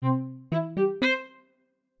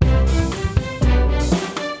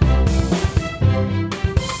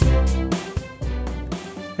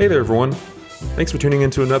Hey there, everyone. Thanks for tuning in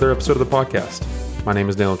to another episode of the podcast. My name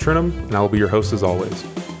is Daniel Trinham, and I will be your host as always.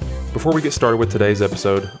 Before we get started with today's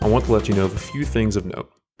episode, I want to let you know of a few things of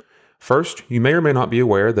note. First, you may or may not be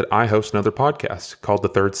aware that I host another podcast called The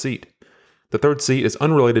Third Seat. The Third Seat is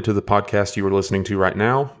unrelated to the podcast you are listening to right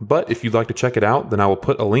now, but if you'd like to check it out, then I will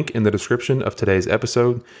put a link in the description of today's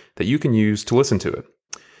episode that you can use to listen to it.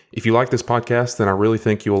 If you like this podcast, then I really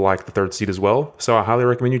think you will like The Third Seat as well, so I highly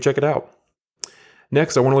recommend you check it out.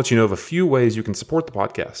 Next, I want to let you know of a few ways you can support the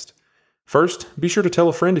podcast. First, be sure to tell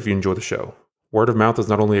a friend if you enjoy the show. Word of mouth is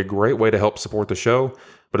not only a great way to help support the show,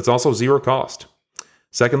 but it's also zero cost.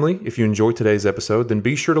 Secondly, if you enjoyed today's episode, then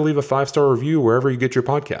be sure to leave a 5-star review wherever you get your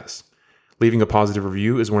podcasts. Leaving a positive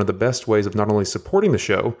review is one of the best ways of not only supporting the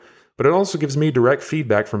show, but it also gives me direct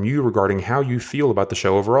feedback from you regarding how you feel about the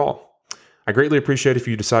show overall. I greatly appreciate if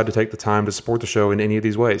you decide to take the time to support the show in any of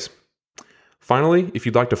these ways. Finally, if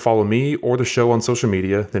you'd like to follow me or the show on social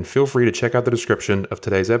media, then feel free to check out the description of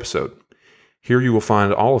today's episode. Here you will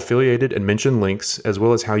find all affiliated and mentioned links, as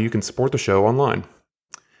well as how you can support the show online.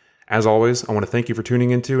 As always, I want to thank you for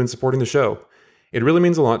tuning into and supporting the show. It really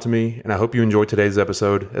means a lot to me, and I hope you enjoyed today's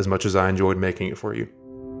episode as much as I enjoyed making it for you.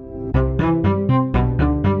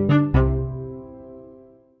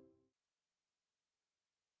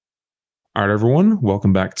 All right, everyone.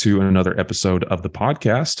 Welcome back to another episode of the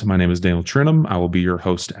podcast. My name is Daniel Trinham. I will be your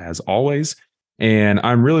host as always. And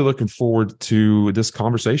I'm really looking forward to this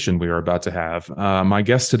conversation we are about to have. My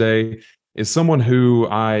guest today is someone who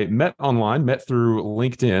I met online, met through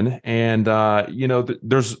LinkedIn. And,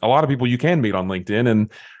 there's a lot of people you can meet on LinkedIn.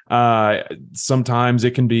 And sometimes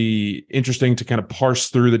it can be interesting to kind of parse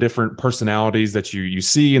through the different personalities that you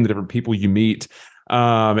see and the different people you meet.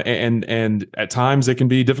 And at times it can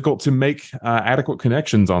be difficult to make adequate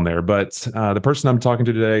connections on there. But the person I'm talking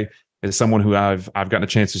to today is someone who I've gotten a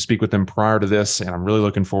chance to speak with them prior to this, and I'm really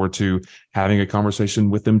looking forward to having a conversation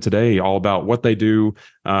with them today, all about what they do,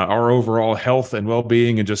 our overall health and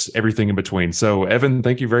well-being, and just everything in between. So, Evan,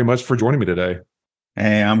 thank you very much for joining me today.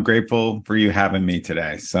 Hey, I'm grateful for you having me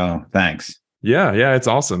today. So, thanks. Yeah, it's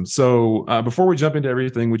awesome. So before we jump into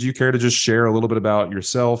everything, would you care to just share a little bit about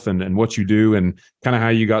yourself and what you do and kind of how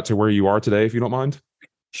you got to where you are today, if you don't mind?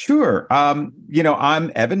 Sure. I'm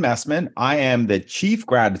Evan Mestman. I am the Chief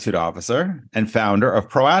Gratitude Officer and founder of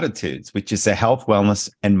Pro Attitudes, which is a health, wellness,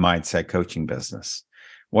 and mindset coaching business.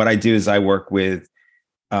 What I do is I work with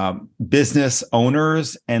business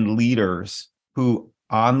owners and leaders who,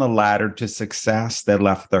 on the ladder to success, they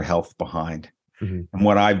left their health behind. Mm-hmm. And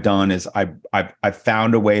what I've done is I've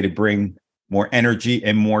found a way to bring more energy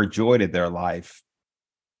and more joy to their life,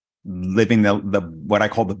 living the what I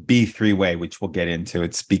call the B3 way, which we'll get into.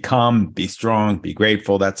 It's become, be strong, be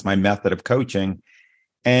grateful. That's my method of coaching.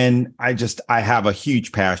 And I have a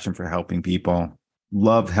huge passion for helping people,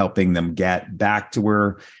 love helping them get back to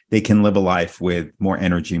where they can live a life with more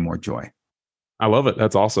energy, more joy. I love it.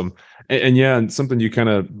 That's awesome. And something you kind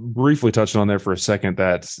of briefly touched on there for a second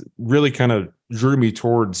that really kind of drew me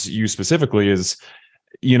towards you specifically is,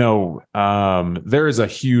 there is a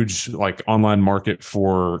huge online market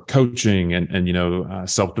for coaching and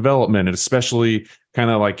self-development, and especially kind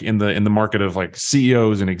of in the market of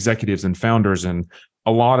CEOs and executives and founders. And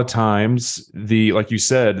a lot of times like you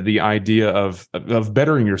said, the idea of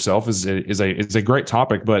bettering yourself is a great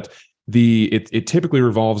topic, but it typically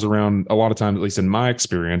revolves around, a lot of times, at least in my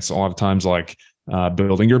experience, a lot of times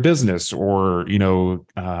building your business or,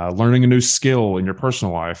 learning a new skill in your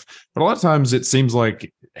personal life. But a lot of times it seems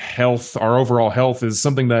like health, our overall health, is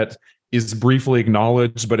something that is briefly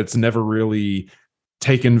acknowledged, but it's never really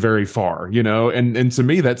taken very far, and to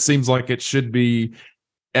me, that seems like it should be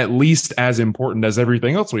at least as important as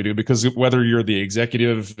everything else we do, because whether you're the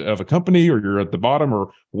executive of a company or you're at the bottom or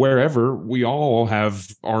wherever, we all have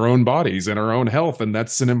our own bodies and our own health. And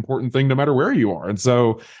that's an important thing no matter where you are. And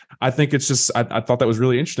so I think it's just, I thought that was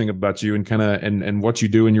really interesting about you and kind of, and what you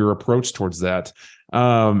do and your approach towards that.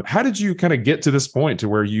 How did you kind of get to this point to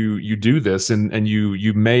where you do this and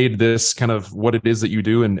you made this kind of what it is that you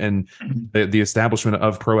do and the establishment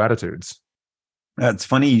of Pro Attitudes? It's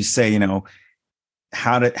funny you say,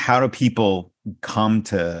 how do people come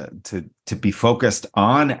to be focused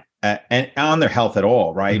on and on their health at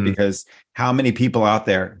all, right? Mm-hmm. Because how many people out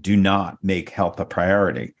there do not make health a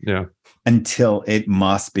priority? Yeah. Until it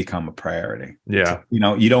must become a priority. Yeah.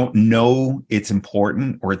 You don't know it's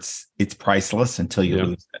important or it's priceless until you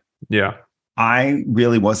lose it. Yeah. I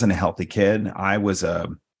really wasn't a healthy kid. I was a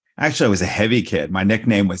heavy kid. My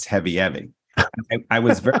nickname was Heavy Evie. I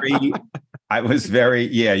was very,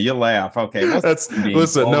 yeah, you laugh. Okay.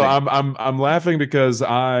 Listen, no, I'm laughing because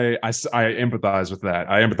I empathize with that.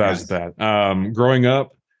 With that. Growing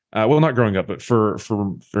up, well, not growing up, but for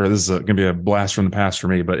this is going to be a blast from the past for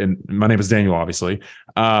me. But my name is Daniel, obviously.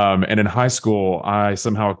 And in high school, I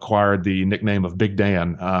somehow acquired the nickname of Big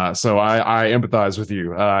Dan. So I empathize with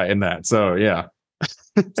you in that. So yeah,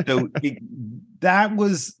 That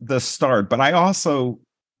was the start. But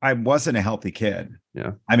I wasn't a healthy kid.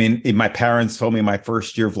 yeah. I mean, my parents told me my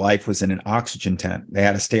first year of life was in an oxygen tent. They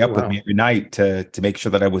had to stay up with me every night to make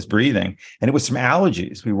sure that I was breathing. And it was some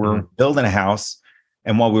allergies. We were building a house,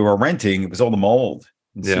 and while we were renting, it was all the mold.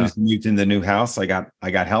 As soon as we moved into the new house, I got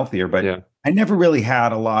healthier. But I never really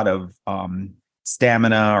had a lot of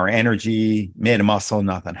stamina or energy, made a muscle,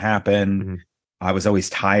 nothing happened. I was always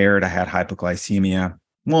tired. I had hypoglycemia.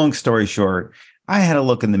 Long story short, I had to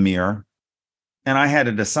look in the mirror and I had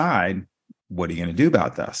to decide, what are you going to do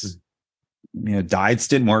about this? Diets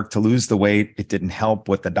didn't work to lose the weight. It didn't help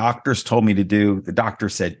what the doctors told me to do. The doctor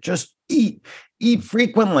said, just eat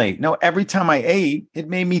frequently. No, every time I ate, it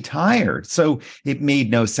made me tired. So it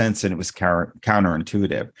made no sense and it was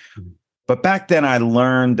counterintuitive. But back then I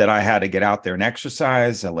learned that I had to get out there and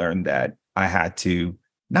exercise. I learned that I had to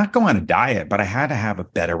not go on a diet, but I had to have a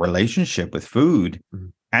better relationship with food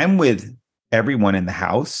and with everyone in the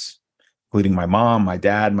house, including my mom, my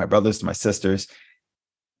dad, my brothers, my sisters,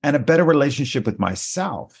 and a better relationship with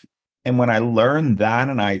myself. And when I learned that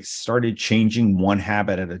and I started changing one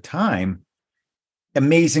habit at a time,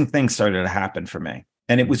 amazing things started to happen for me.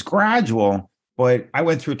 And it was gradual, but I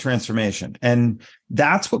went through a transformation. And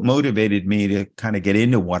that's what motivated me to kind of get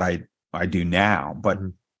into what I do now. But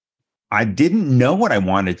I didn't know what I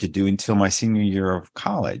wanted to do until my senior year of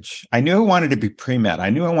college. I knew I wanted to be pre-med. I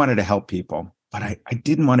knew I wanted to help people, but I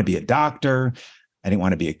didn't want to be a doctor. I didn't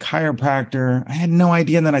want to be a chiropractor. I had no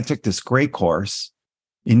idea. And then I took this great course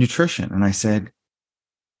in nutrition. And I said,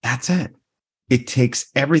 that's it. It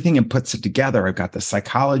takes everything and puts it together. I've got the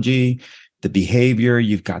psychology, the behavior,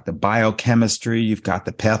 you've got the biochemistry, you've got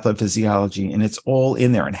the pathophysiology, and it's all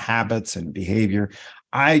in there, and habits and behavior.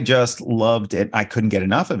 I just loved it. I couldn't get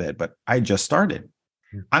enough of it, but I just started.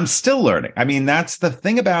 I'm still learning. I mean, that's the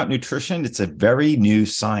thing about nutrition. It's a very new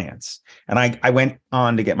science. And I went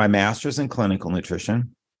on to get my master's in clinical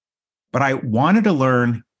nutrition, but I wanted to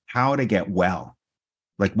learn how to get well.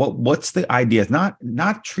 Like what's the idea?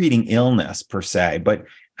 Not treating illness per se, but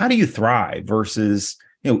how do you thrive versus,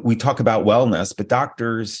 we talk about wellness, but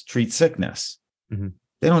doctors treat sickness.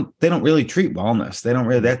 They don't really treat wellness. They don't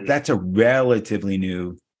really, that's a relatively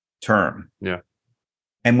new term. Yeah.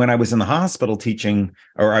 And when I was in the hospital teaching,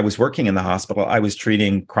 or I was working in the hospital, I was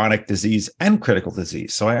treating chronic disease and critical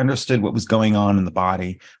disease. So I understood what was going on in the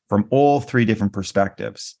body from all three different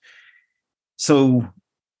perspectives. So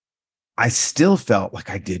I still felt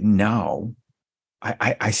like I didn't know.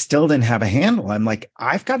 I still didn't have a handle. I'm like,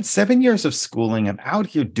 I've got 7 years of schooling. I'm out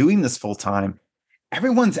here doing this full time.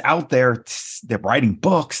 Everyone's out there. They're writing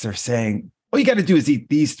books. They're saying, all you got to do is eat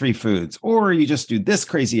these 3 foods, or you just do this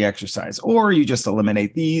crazy exercise, or you just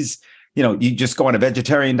eliminate these, you just go on a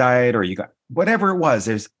vegetarian diet, or you got whatever it was.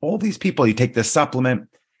 There's all these people, you take this supplement.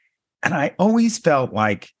 And I always felt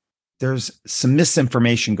like there's some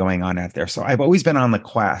misinformation going on out there. So I've always been on the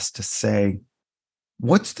quest to say,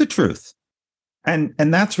 what's the truth? And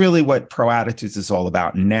that's really what Pro Attitudes is all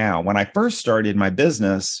about now. When I first started my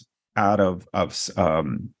business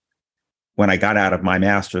when I got out of my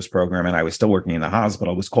master's program and I was still working in the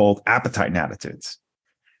hospital, it was called Appetite and Attitudes.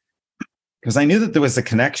 Because I knew that there was a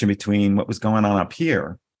connection between what was going on up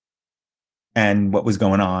here and what was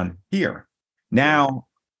going on here. Now,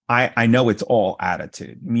 I know it's all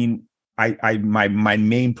attitude. I mean, my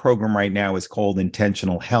main program right now is called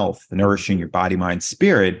Intentional Health, Nourishing Your Body, Mind,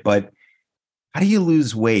 Spirit. But how do you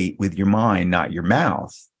lose weight with your mind, not your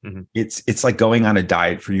mouth? It's like going on a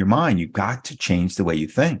diet for your mind. You've got to change the way you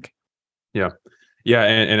think. Yeah. Yeah.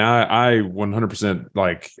 And I 100%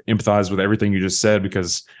 like empathize with everything you just said,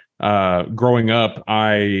 because growing up,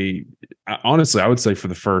 I honestly, I would say for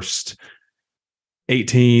the first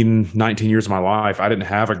 18, 19 years of my life, I didn't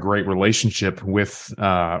have a great relationship with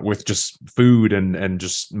just food and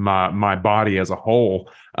just my body as a whole.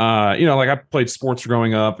 Like I played sports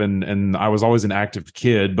growing up and I was always an active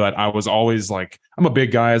kid, but I was always like, I'm a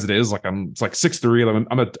big guy as it is. Like it's like 6'3".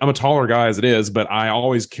 I'm a taller guy as it is, but I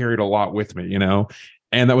always carried a lot with me,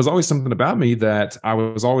 and that was always something about me that I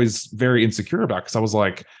was always very insecure about, because I was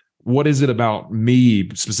like, what is it about me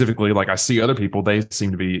specifically? Like I see other people, they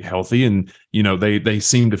seem to be healthy and, they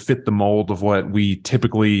seem to fit the mold of what we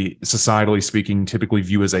typically, societally speaking, typically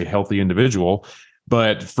view as a healthy individual.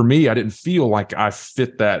 But for me, I didn't feel like I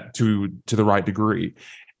fit that to the right degree.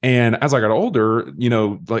 And as I got older,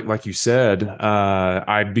 like you said,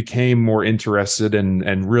 I became more interested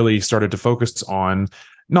and really started to focus on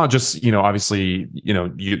not just, obviously,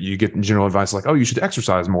 you get general advice like, oh, you should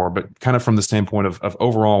exercise more, but kind of from the standpoint of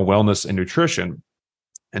overall wellness and nutrition.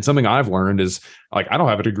 And something I've learned is, like, I don't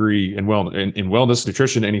have a degree in wellness,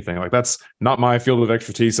 nutrition, anything. Like, that's not my field of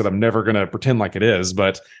expertise, that I'm never going to pretend like it is.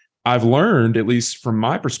 But I've learned, at least from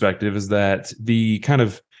my perspective, is that the kind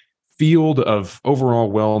of field of overall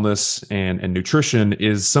wellness and nutrition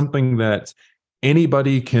is something that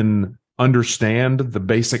anybody can understand the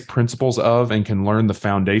basic principles of and can learn the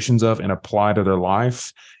foundations of and apply to their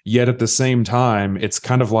life. Yet at the same time, it's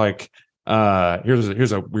kind of like,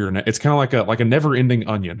 here's a weird, it's kind of like a never ending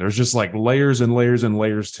onion. There's just like layers and layers and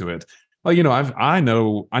layers to it. Like, I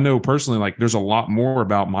know personally, like, there's a lot more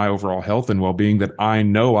about my overall health and well-being that I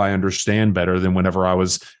know I understand better than whenever I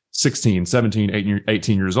was 16, 17,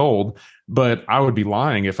 18 years old. But I would be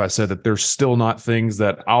lying if I said that there's still not things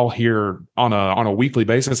that I'll hear on a weekly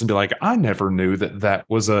basis and be like, I never knew that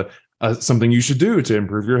was a something you should do to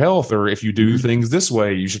improve your health. Or if you do things this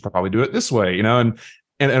way, you should probably do it this way,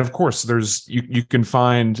 and of course, there's you can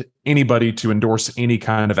find anybody to endorse any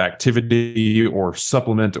kind of activity or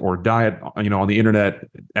supplement or diet, on the internet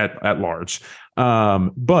at large.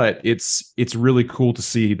 But it's really cool to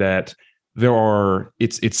see that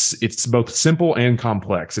it's both simple and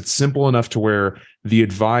complex. It's simple enough to where the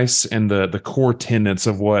advice and the core tenets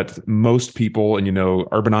of what most people and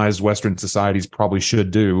urbanized Western societies probably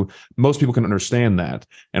should do, most people can understand that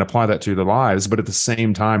and apply that to their lives. But at the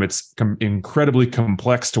same time, it's incredibly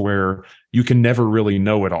complex to where you can never really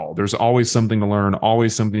know it all. There's always something to learn,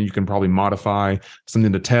 always something you can probably modify,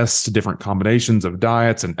 something to test, different combinations of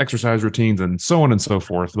diets and exercise routines and so on and so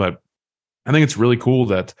forth. But I think it's really cool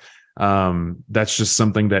that that's just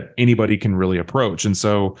something that anybody can really approach. And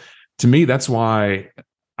so to me, that's why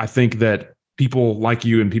I think that people like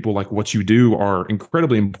you and people like what you do are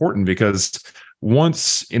incredibly important, because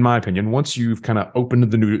in my opinion, once you've kind of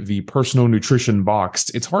opened the personal nutrition box,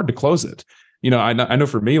 it's hard to close it. I know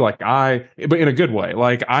for me, but in a good way,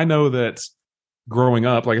 like, I know that growing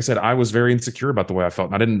up, like I said, I was very insecure about the way I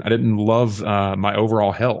felt. And I didn't love my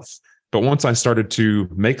overall health. But once I started to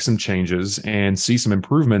make some changes and see some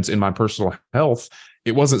improvements in my personal health,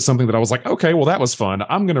 it wasn't something that I was like, okay, well, that was fun,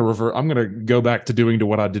 I'm going to go back to doing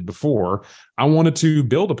what I did before. I wanted to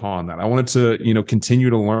build upon that. I wanted to, continue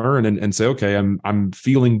to learn and say, okay, I'm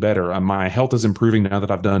feeling better. My health is improving now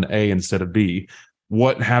that I've done A instead of B.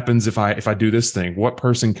 What happens if I do this thing? What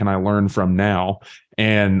person can I learn from now?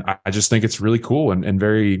 And I just think it's really cool and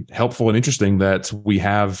very helpful and interesting that we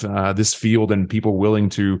have this field and people willing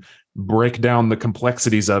to break down the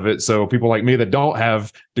complexities of it, so people like me that don't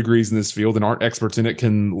have degrees in this field and aren't experts in it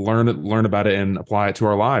can learn about it and apply it to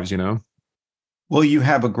our lives. Well, you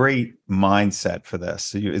have a great mindset for this.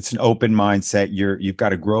 So it's an open mindset. You've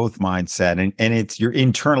got a growth mindset, and you're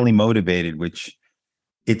internally motivated, which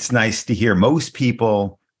it's nice to hear. Most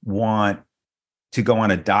people want to go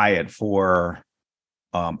on a diet for,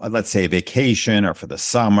 let's say, a vacation or for the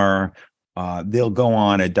summer. They'll go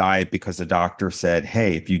on a diet because the doctor said,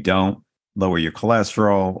 hey, if you don't lower your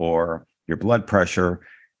cholesterol or your blood pressure,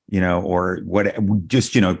 or what,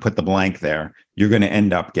 just, put the blank there, you're going to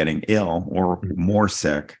end up getting ill or more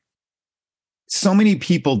sick. So many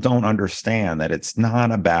people don't understand that it's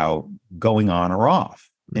not about going on or off.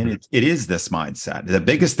 And it is this mindset. The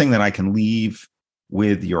biggest thing that I can leave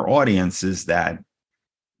with your audience is that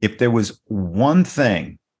if there was one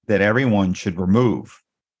thing that everyone should remove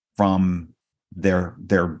from their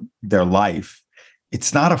life,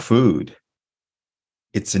 it's not a food.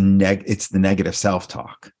 It's it's the negative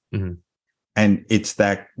self-talk. And it's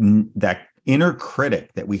that inner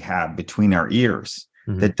critic that we have between our ears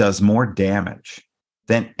that does more damage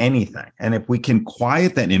than anything. And if we can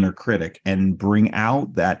quiet that inner critic and bring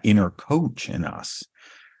out that inner coach in us,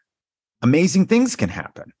 amazing things can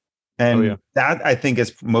happen. And that, I think,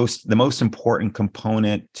 is the most important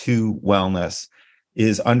component to wellness,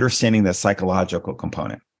 is understanding the psychological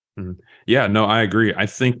component. Yeah, no, I agree. I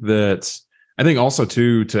think also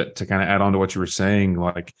too, to kind of add on to what you were saying,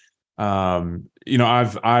 like,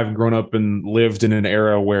 I've grown up and lived in an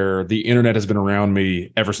era where the internet has been around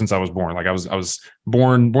me ever since I was born. Like, I was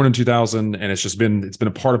born in 2000, and it's been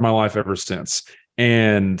a part of my life ever since.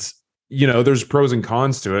 And there's pros and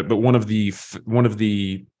cons to it, but one of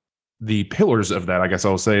the pillars of that, I guess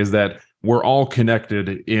I'll say, is that we're all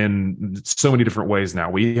connected in so many different ways now.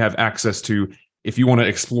 We have access to, if you want to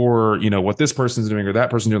explore, what this person's doing or that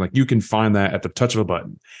person's doing, like, you can find that at the touch of a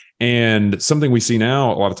button. And something we see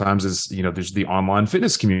now a lot of times is, there's the online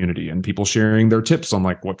fitness community and people sharing their tips on,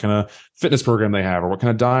 like, what kind of fitness program they have or what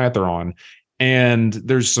kind of diet they're on. And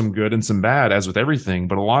there's some good and some bad, as with everything.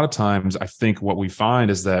 But a lot of times I think what we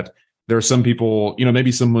find is that There are some people,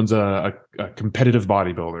 maybe someone's a competitive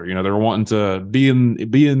bodybuilder. They're wanting to be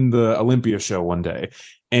in the Olympia show one day,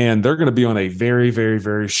 and they're going to be on a very, very,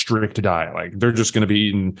 very strict diet. Like they're just going to be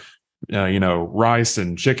eating rice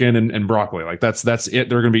and chicken and broccoli. Like that's it.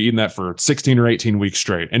 They're going to be eating that for 16 or 18 weeks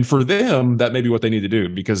straight. And for them, that may be what they need to do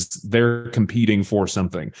because they're competing for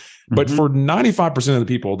something. But for 95% of the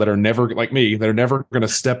people that are never like me, that are never going to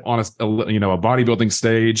step on a bodybuilding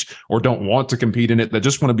stage or don't want to compete in it, that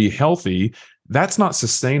just want to be healthy, that's not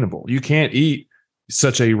sustainable. You can't eat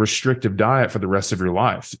such a restrictive diet for the rest of your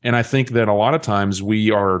life. And I think that a lot of times we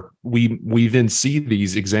then see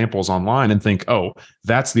these examples online and think, oh,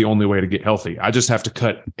 that's the only way to get healthy. I just have to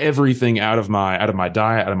cut everything out of my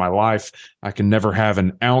diet, out of my life. I can never have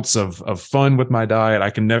an ounce of fun with my diet. I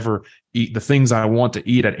can never eat the things I want to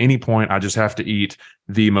eat at any point. I just have to eat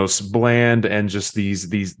the most bland and just these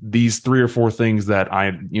 3 or 4 things that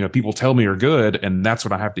people tell me are good, and that's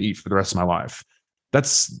what I have to eat for the rest of my life.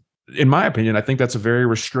 That's, in my opinion, I think that's a very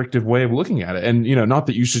restrictive way of looking at it. And, not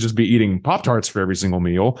that you should just be eating Pop-Tarts for every single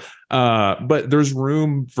meal, but there's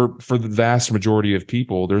room for the vast majority of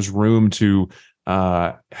people. There's room to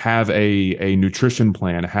have a nutrition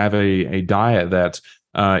plan, have a diet that,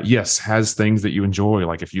 yes, has things that you enjoy.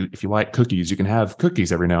 Like if you like cookies, you can have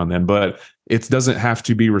cookies every now and then, but it doesn't have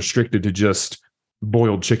to be restricted to just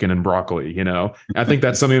boiled chicken and broccoli. I think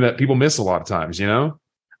that's something that people miss a lot of times,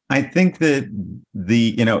 I think that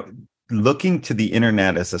looking to the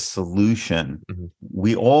internet as a solution,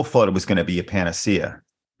 we all thought it was going to be a panacea,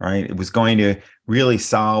 right? It was going to really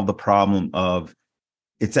solve the problem of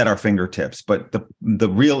it's at our fingertips. But the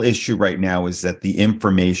real issue right now is that the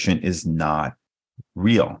information is not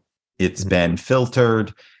real. It's been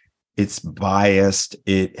filtered. It's biased.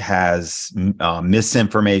 It has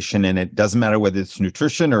misinformation, and it doesn't matter whether it's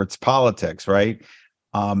nutrition or it's politics, right?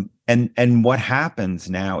 And what happens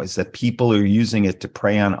now is that people are using it to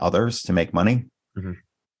prey on others to make money,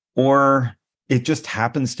 or it just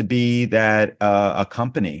happens to be that a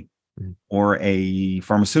company or a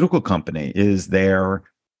pharmaceutical company is there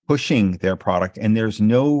pushing their product, and there's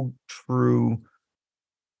no true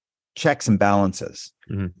checks and balances.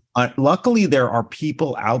 Luckily, there are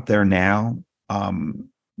people out there now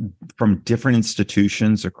from different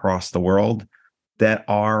institutions across the world that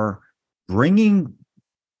are bringing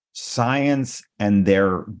science and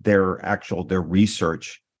their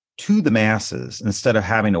research to the masses instead of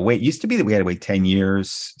having to wait. It used to be that we had to wait 10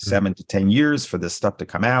 years, 7 to 10 years for this stuff to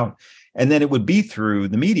come out. And then it would be through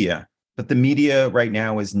the media. But the media right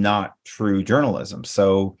now is not true journalism.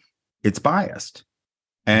 So it's biased.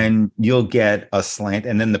 And you'll get a slant.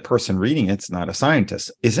 And then the person reading it's not a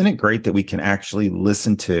scientist. Isn't it great that we can actually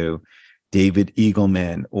listen to David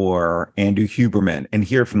Eagleman or Andrew Huberman and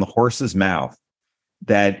hear from the horse's mouth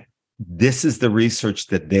that this is the research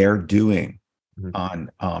that they're doing on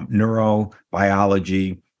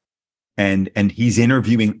neurobiology, and he's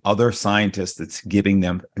interviewing other scientists that's giving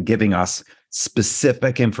us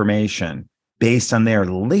specific information based on their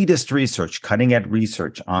latest research, cutting edge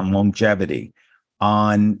research on longevity,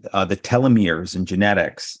 on the telomeres and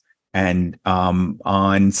genetics, and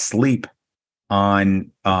on sleep,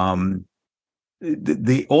 on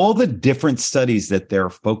all the different studies that they're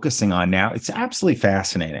focusing on now. It's absolutely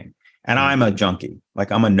fascinating. And I'm a junkie,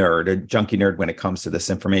 like I'm a junkie nerd when it comes to this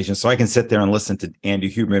information. So I can sit there and listen to Andy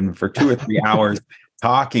Huberman for 2 or 3 hours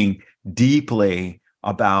talking deeply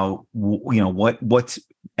about, what's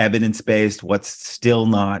evidence-based, what's still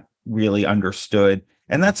not really understood.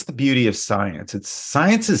 And that's the beauty of science.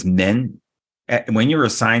 Science is meant, when you're a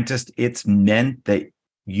scientist, it's meant that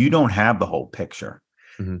you don't have the whole picture.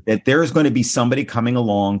 That there's going to be somebody coming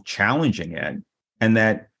along challenging it, and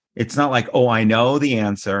that it's not like, oh, I know the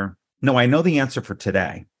answer. No, I know the answer for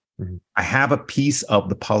today. I have a piece of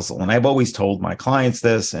the puzzle. And I've always told my clients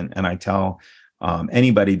this, and I tell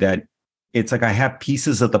anybody that it's like I have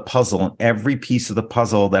pieces of the puzzle, and every piece of the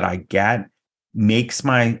puzzle that I get makes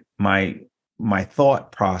my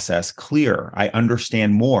thought process clear. I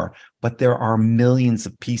understand more, but there are millions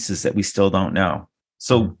of pieces that we still don't know.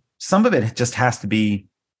 So some of it just has to be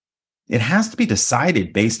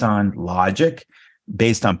decided based on logic,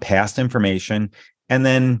 based on past information. And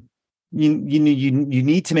then you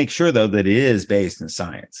need to make sure, though, that it is based in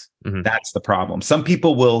science. That's the problem. Some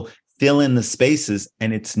people will fill in the spaces,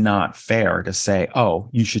 and it's not fair to say, oh,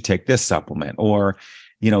 you should take this supplement, or,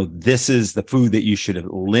 this is the food that you should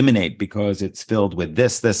eliminate because it's filled with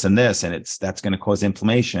this, this, and this, and that's going to cause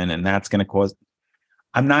inflammation, and that's going to cause.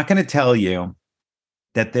 I'm not going to tell you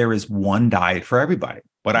that there is one diet for everybody.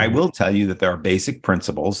 But I will tell you that there are basic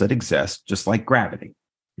principles that exist, just like gravity.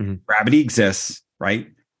 Gravity exists,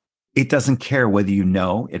 right? it doesn't care whether you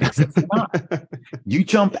know it exists or not. You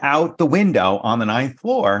jump out the window on the 9th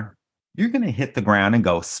floor, you're going to hit the ground and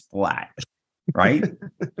go splat, right?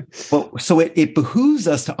 But so it behooves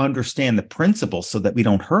us to understand the principles so that we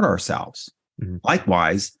don't hurt ourselves. Mhm.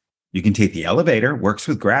 Likewise, you can take the elevator, works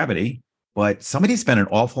with gravity, but somebody spent an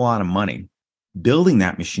awful lot of money building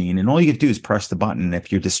that machine, and all you have to do is press the button. And if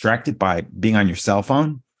you're distracted by being on your cell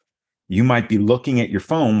phone, you might be looking at your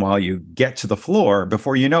phone while you get to the floor.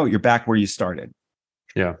 Before you know it, you're back where you started.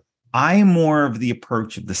 Yeah. I'm more of the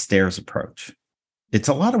approach of the stairs approach. It's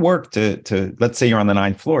a lot of work to let's say you're on the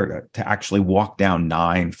 9th floor to actually walk down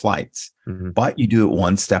 9 flights, Mhm. but you do it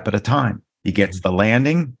one step at a time. You get to the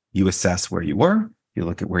landing, you assess where you were, you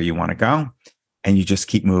look at where you want to go, and you just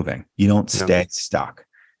keep moving. You don't stay stuck.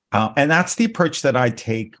 And that's the approach that I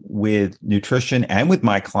take with nutrition and with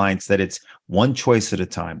my clients, that it's one choice at a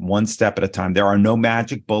time, one step at a time. There are no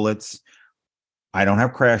magic bullets. I don't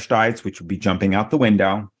have crash diets, which would be jumping out the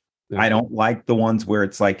window. Yeah. I don't like the ones where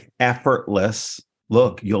it's like effortless.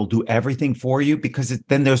 Look, you'll do everything for you, because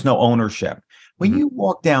then there's no ownership. When you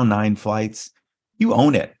walk down 9 flights, you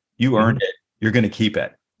own it. You earned it. You're going to keep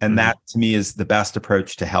it. And that, to me, is the best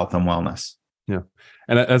approach to health and wellness. Yeah.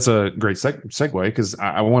 And that's a great segue, because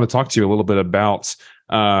I want to talk to you a little bit about,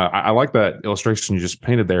 I like that illustration you just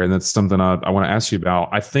painted there. And that's something I want to ask you about.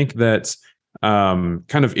 I think that kind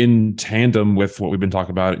of in tandem with what we've been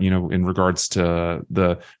talking about, in regards to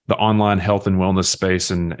the online health and wellness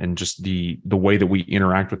space and just the way that we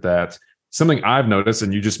interact with that. Something I've noticed,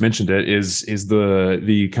 and you just mentioned it, is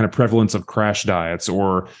the kind of prevalence of crash diets,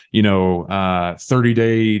 or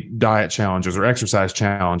 30-day diet challenges, or exercise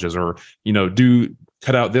challenges, or do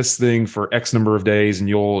cut out this thing for X number of days and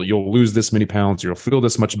you'll lose this many pounds, or you'll feel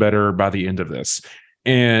this much better by the end of this.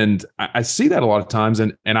 And I see that a lot of times,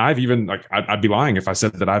 and I've even, like, I'd be lying if I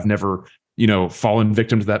said that I've never fallen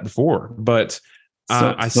victim to that before. But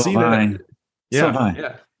I see that.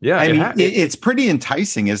 Yeah. I mean, it's pretty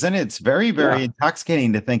enticing, isn't it? It's very, very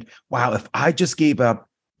intoxicating to think, wow, if I gave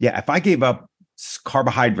up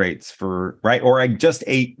carbohydrates or I just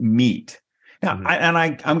ate meat. Now,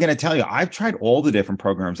 I'm going to tell you, I've tried all the different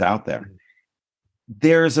programs out there.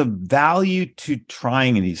 There's a value to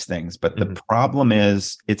trying these things, but the problem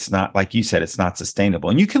is, it's not, like you said, it's not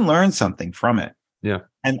sustainable, and you can learn something from it. Yeah.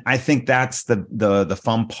 And I think that's the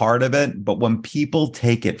fun part of it. But when people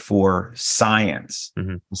take it for science,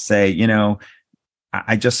 say,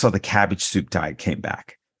 I just saw the cabbage soup diet came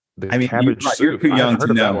back. You're too young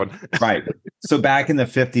to know. Right. So back in the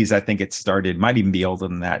 50s, I think it started, might even be older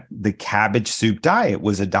than that. The cabbage soup diet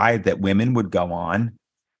was a diet that women would go on,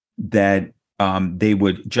 that they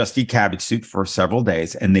would just eat cabbage soup for several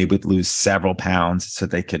days, and they would lose several pounds so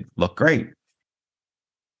they could look great.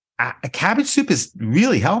 A cabbage soup is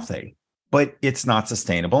really healthy, but it's not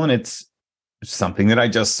sustainable. And it's something that I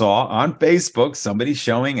just saw on Facebook, somebody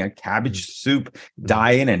showing a cabbage soup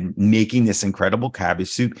diet and making this incredible cabbage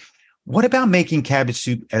soup. What about making cabbage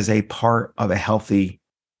soup as a part of a healthy,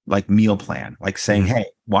 meal plan? Like saying, hey,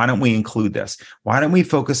 why don't we include this? Why don't we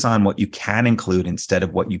focus on what you can include instead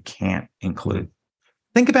of what you can't include?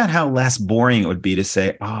 Think about how less boring it would be to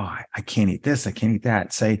say, oh, I can't eat this, I can't eat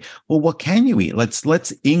that. Say, well, what can you eat?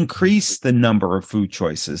 Let's increase the number of food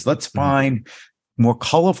choices. Let's find more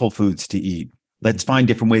colorful foods to eat. Let's find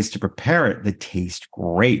different ways to prepare it that taste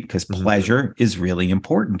great, because pleasure is really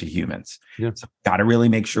important to humans. Yeah. So got to really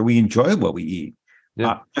make sure we enjoy what we eat.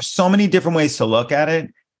 Yeah. There's so many different ways to look at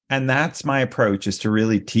it. And that's my approach, is to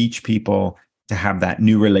really teach people to have that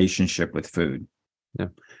new relationship with food. Yeah.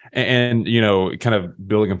 And, kind of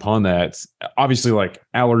building upon that, obviously, like,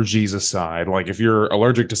 allergies aside, like, if you're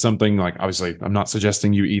allergic to something, like, obviously I'm not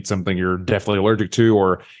suggesting you eat something you're definitely allergic to,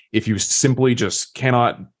 or if you simply just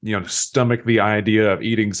cannot, stomach the idea of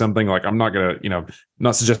eating something, like, I'm not going to,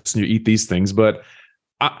 not suggesting you eat these things, but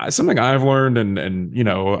something I've learned, and,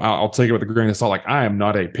 I'll take it with a grain of salt. Like, I am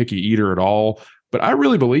not a picky eater at all. But I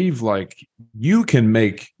really believe, like, you can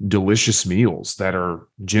make delicious meals that are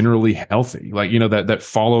generally healthy, like, that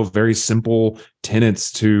follow very simple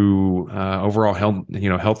tenets to overall health,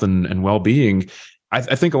 health and well-being. I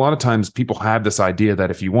think a lot of times people have this idea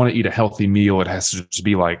that if you want to eat a healthy meal, it has to just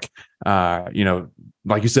be like, like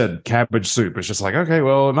you said, cabbage soup. It's just like, okay,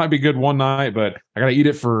 well, it might be good one night, but I got to eat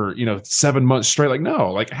it for, 7 months straight. Like,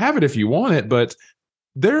 no, like, have it if you want it, but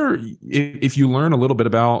if you learn a little bit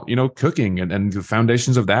about cooking and the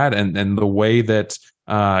foundations of that, and the way that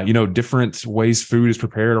different ways food is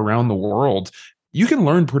prepared around the world, you can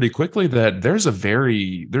learn pretty quickly that there's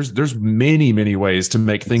many ways to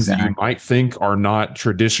make things that you might think are not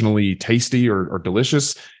traditionally tasty or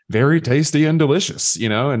delicious very tasty and delicious,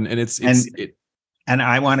 and And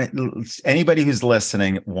I want to, anybody who's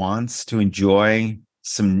listening wants to enjoy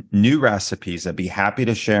some new recipes. I'd be happy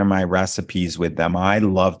to share my recipes with them. I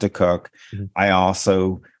love to cook. Mhm. I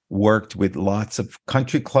also worked with lots of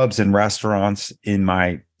country clubs and restaurants in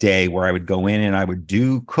my day where I would go in and I would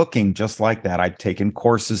do cooking just like that. I'd taken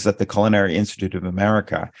courses at the Culinary Institute of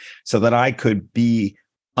America so that I could be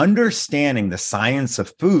understanding the science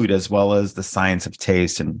of food as well as the science of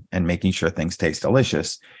taste and making sure things taste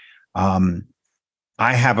delicious.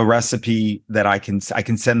 I have a recipe that I can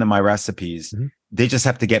send them my recipes. Mhm. They just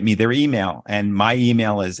have to get me their email. And my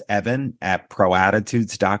email is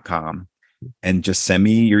evan@proattitudes.com. And just send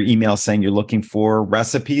me your email saying you're looking for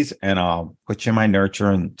recipes, and I'll put you in my nurture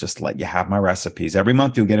and just let you have my recipes. Every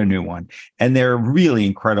month you'll get a new one. And they're really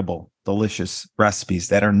incredible, delicious recipes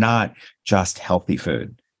that are not just healthy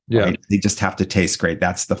food. Yeah. Right? They just have to taste great.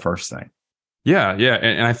 That's the first thing. Yeah, yeah,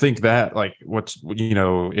 and I think that like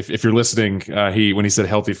if you're listening, when he said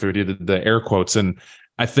healthy food, he did the air quotes, and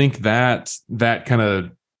I think that kind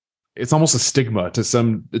of it's almost a stigma to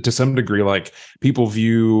some degree. Like people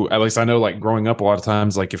view, at least I know, like growing up, a lot of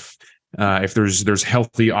times, like if there's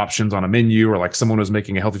healthy options on a menu or like someone was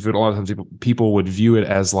making a healthy food, a lot of times people would view it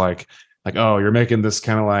as like, oh, you're making this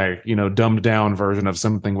kind of like, dumbed down version of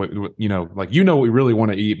something, like, what we really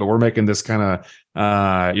want to eat, but we're making this kind of,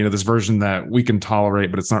 this version that we can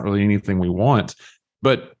tolerate, but it's not really anything we want.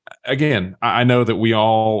 But again, I know that we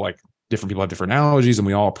all, like, different people have different allergies and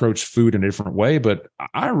we all approach food in a different way. But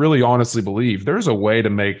I really honestly believe there's a way to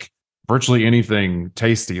make virtually anything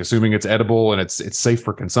tasty, assuming it's edible and it's safe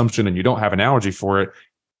for consumption and you don't have an allergy for it.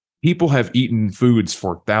 People have eaten foods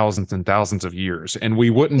for thousands and thousands of years, and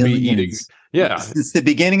we wouldn't be eating. Yeah. Since the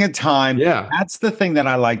beginning of time. Yeah. That's the thing that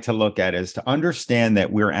I like to look at, is to understand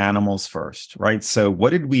that we're animals first, right? So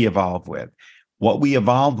what did we evolve with? What we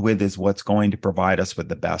evolved with is what's going to provide us with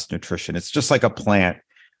the best nutrition. It's just like a plant.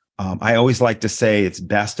 I always like to say it's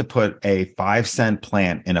best to put a 5-cent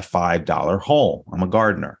plant in a $5 hole. I'm a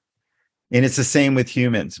gardener. And it's the same with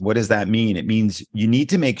humans. What does that mean? It means you need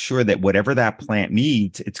to make sure that whatever that plant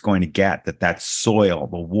needs, it's going to get, that soil,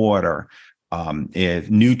 the water,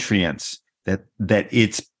 nutrients, that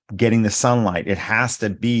it's getting the sunlight. It has to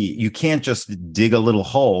be, you can't just dig a little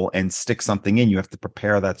hole and stick something in. You have to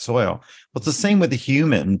prepare that soil. Well, it's the same with the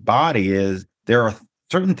human body. Is there are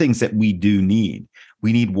certain things that we do need.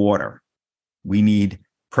 We need water. We need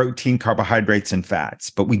protein, carbohydrates, and fats,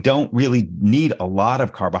 but we don't really need a lot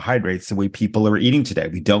of carbohydrates the way people are eating today.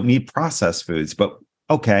 We don't need processed foods, but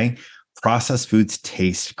okay, processed foods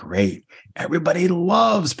taste great. Everybody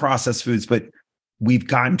loves processed foods, but we've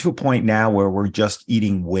gotten to a point now where we're just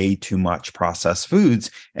eating way too much processed foods.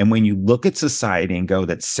 And when you look at society and go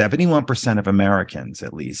that 71% of Americans,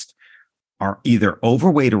 at least, are either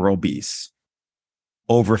overweight or obese,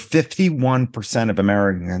 over 51% of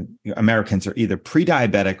Americans are either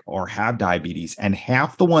pre-diabetic or have diabetes, and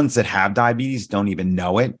half the ones that have diabetes don't even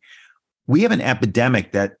know it. We have an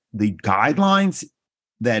epidemic that the guidelines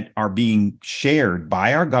that are being shared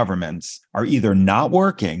by our governments are either not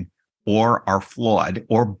working or are flawed,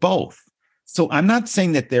 or both. So I'm not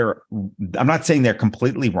saying they're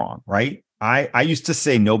completely wrong, right? I used to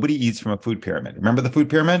say nobody eats from a food pyramid. Remember the food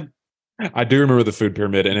pyramid? I do remember the food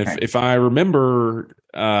pyramid, and if I remember,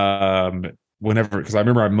 whenever, because I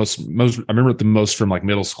remember I remember it the most from like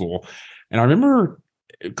middle school, and I remember,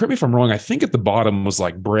 correct me if I'm wrong, I think at the bottom was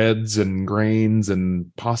like breads and grains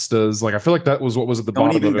and pastas. Like I feel like that was what was at the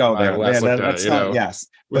bottom. Don't even go there. Yes,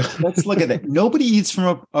 but let's look at that. Nobody eats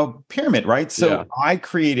from a pyramid, right? So Yeah. I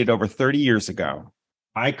created over 30 years ago.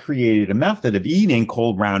 I created a method of eating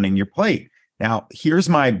called rounding your plate. Now, here's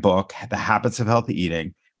my book, The Habits of Healthy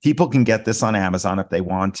Eating. People can get this on Amazon if they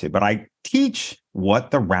want to, but I teach what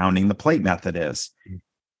the rounding the plate method is. Mm-hmm.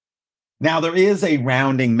 Now, there is a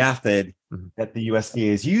rounding method that the USDA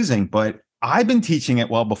is using, but I've been teaching it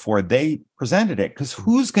well before they presented it, because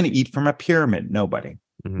who's going to eat from a pyramid? Nobody.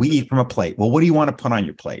 Mm-hmm. We eat from a plate. Well, what do you want to put on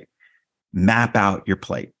your plate? Map out your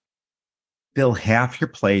plate. Fill half your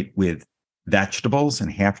plate with vegetables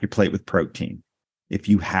and half your plate with protein. If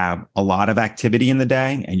you have a lot of activity in the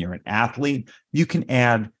day and you're an athlete, you can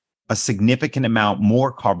add a significant amount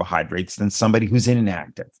more carbohydrates than somebody who's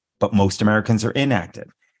inactive. But most Americans are inactive.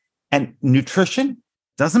 And nutrition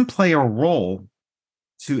doesn't play a role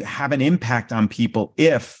to have an impact on people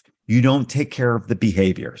if you don't take care of the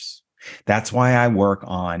behaviors. That's why I work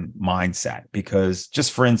on mindset, because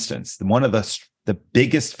just for instance, one of the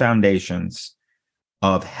biggest foundations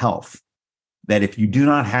of health, that if you do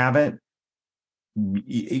not have it,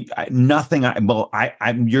 you're going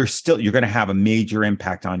to have a major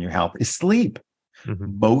impact on your health, is sleep.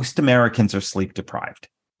 Mm-hmm. Most Americans are sleep deprived.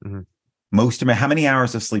 Mm-hmm. How many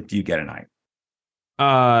hours of sleep do you get a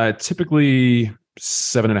night? Typically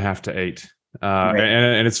 7.5 to 8. Right.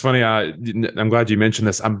 And it's funny. I'm glad you mentioned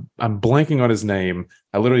this. I'm blanking on his name.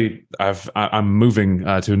 I'm moving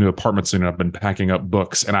to a new apartment soon. I've been packing up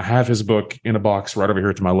books, and I have his book in a box right over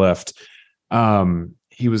here to my left.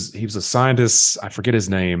 He was a scientist. I forget his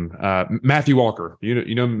name. Matthew Walker.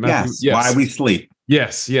 You know Matthew? Yes. Why Yes. we sleep.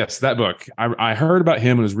 Yes, that book. I heard about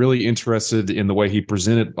him and was really interested in the way he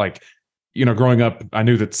presented. Like, growing up, I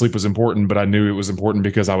knew that sleep was important, but I knew it was important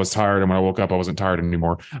because I was tired, and when I woke up, I wasn't tired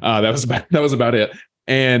anymore. That was about it.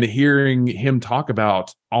 And hearing him talk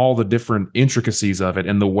about all the different intricacies of it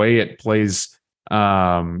and the way it plays,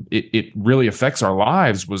 it really affects our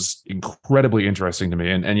lives was incredibly interesting to me.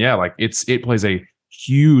 And yeah, like it plays a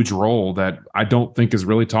huge role that I don't think is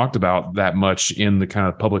really talked about that much in the kind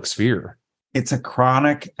of public sphere. It's a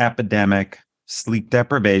chronic epidemic. Sleep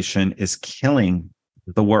deprivation is killing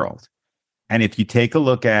the world. And if you take a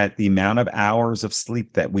look at the amount of hours of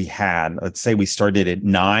sleep that we had, let's say we started at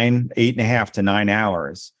 8.5 to 9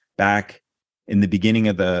 hours back in the beginning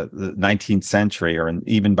of the 19th century, or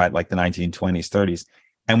even by like the 1920s, 30s,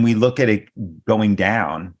 and we look at it going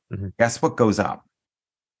down, guess what goes up?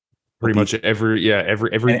 Pretty much every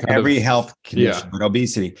kind every of, health condition, yeah. but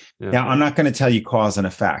obesity. Yeah. Now, I'm not going to tell you cause and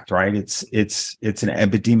effect, right? It's an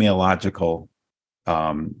epidemiological,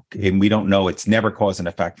 and we don't know. It's never cause and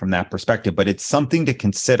effect from that perspective, but it's something to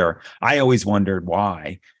consider. I always wondered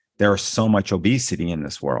why there is so much obesity in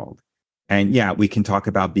this world. And yeah, we can talk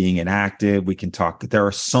about being inactive. There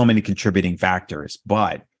are so many contributing factors,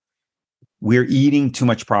 but we're eating too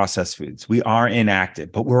much processed foods. We are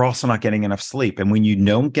inactive, but we're also not getting enough sleep. And when you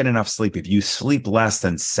don't get enough sleep, if you sleep less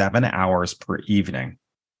than 7 hours per evening,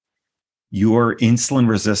 your insulin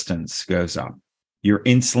resistance goes up. Your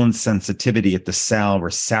insulin sensitivity at the cell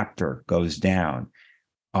receptor goes down.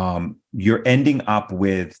 You're ending up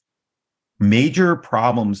with major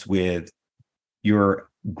problems with your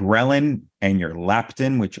ghrelin and your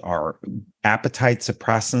leptin, which are appetite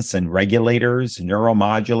suppressants and regulators,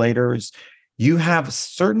 neuromodulators. You have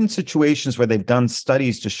certain situations where they've done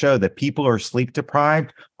studies to show that people who are sleep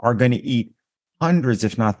deprived are going to eat hundreds,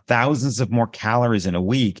 if not thousands of more calories in a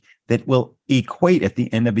week that will equate at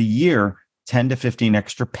the end of a year 10 to 15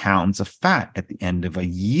 extra pounds of fat at the end of a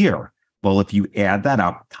year. Well, if you add that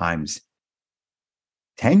up times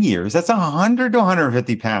 10 years, that's 100 to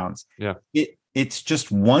 150 pounds. Yeah. It's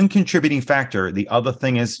just one contributing factor. The other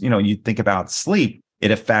thing is, you think about sleep, it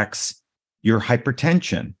affects your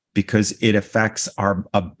hypertension because it affects our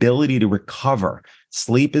ability to recover.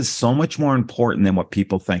 Sleep is so much more important than what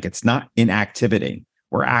people think. It's not inactivity.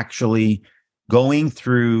 We're actually going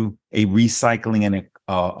through a recycling and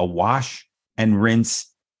a wash and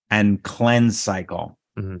rinse and cleanse cycle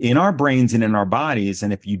in our brains and in our bodies.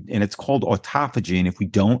 And it's called autophagy. And if we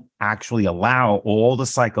don't actually allow all the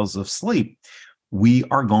cycles of sleep, we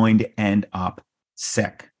are going to end up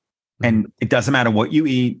sick. And it doesn't matter what you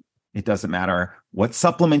eat. It doesn't matter what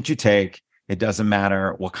supplement you take. It doesn't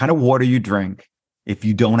matter what kind of water you drink. If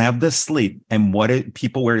you don't have the sleep, and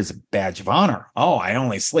people wear as a badge of honor. Oh, I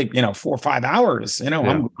only sleep, 4 or 5 hours.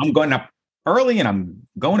 I'm going up early and I'm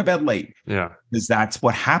going to bed late. Yeah. Because that's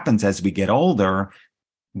what happens as we get older.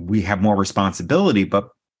 We have more responsibility, but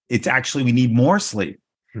it's actually, we need more sleep.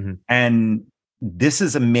 And this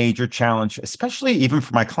is a major challenge, especially even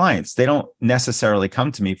for my clients. They don't necessarily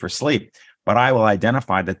come to me for sleep, but I will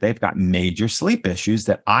identify that they've got major sleep issues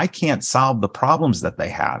that I can't solve the problems that they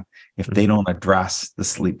have if they don't address the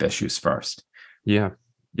sleep issues first. Yeah.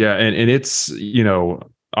 Yeah. And it's,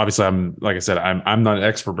 obviously like I said, I'm not an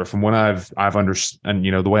expert, but from what I've understood, and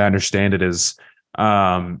the way I understand it is,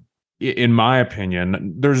 in my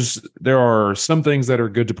opinion, there are some things that are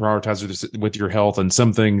good to prioritize with your health, and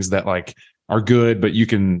some things that like are good, but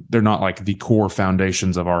they're not like the core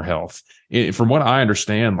foundations of our health. From what I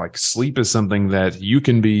understand, like sleep is something that you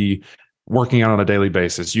can be working out on a daily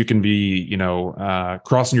basis. You can be,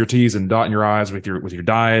 crossing your T's and dotting your I's with your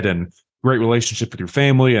diet and great relationship with your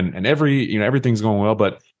family, and everything's going well.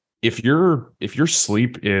 But if your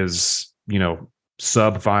sleep is,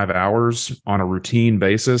 sub 5 hours on a routine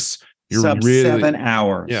basis, you're sub really 7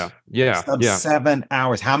 hours. Yeah. Sub 7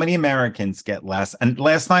 hours. How many Americans get less? And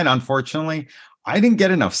last night, unfortunately, I didn't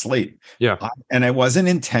get enough sleep. Yeah. And it wasn't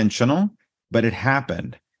intentional, but it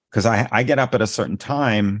happened because I get up at a certain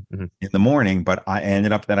time in the morning, but I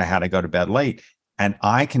ended up that I had to go to bed late, and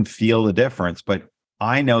I can feel the difference. But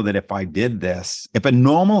I know that if I did this, if a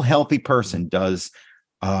normal, healthy person does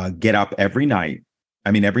get up every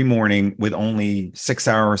morning with only 6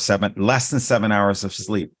 hours, less than 7 hours of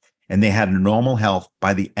sleep, and they had normal health,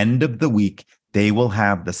 by the end of the week, they will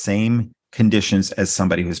have the same conditions as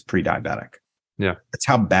somebody who's pre-diabetic. Yeah. That's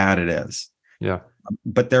how bad it is. Yeah.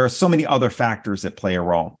 But there are so many other factors that play a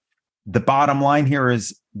role. The bottom line here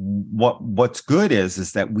is what's good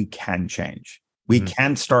is that we can change. We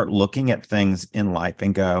can start looking at things in life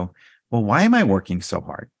and go, well, why am I working so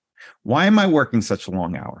hard? Why am I working such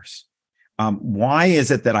long hours? Why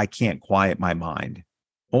is it that I can't quiet my mind?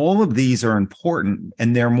 All of these are important,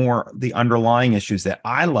 and they're more the underlying issues that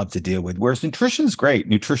I love to deal with. Whereas nutrition is great.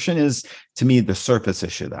 Nutrition is, to me, the surface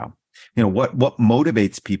issue, though. You know, what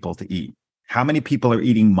motivates people to eat? How many people are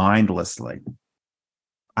eating mindlessly?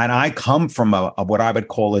 And I come from a what I would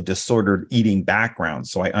call a disordered eating background,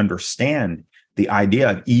 so I understand the idea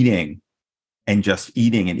of eating and just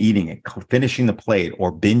eating and eating and finishing the plate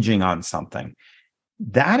or binging on something.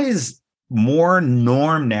 That is more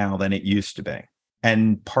norm now than it used to be.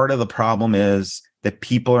 And part of the problem is that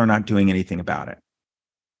people are not doing anything about it.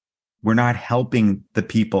 We're not helping the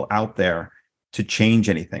people out there to change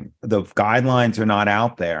anything. The guidelines are not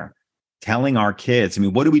out there telling our kids. I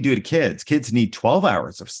mean, what do we do to kids? Kids need 12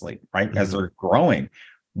 hours of sleep, right? As they're growing,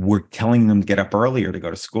 we're telling them to get up earlier to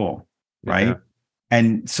go to school, right? Yeah.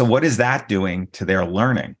 And so what is that doing to their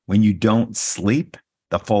learning? When you don't sleep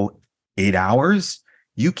the full 8 hours,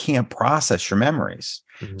 you can't process your memories.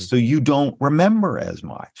 So you don't remember as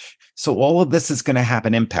much. So all of this is going to have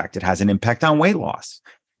an impact. It has an impact on weight loss.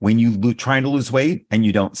 When you trying to lose weight and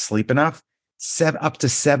you don't sleep enough, up to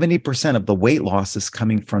 70% of the weight loss is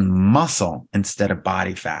coming from muscle instead of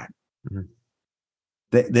body fat.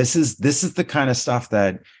 This is the kind of stuff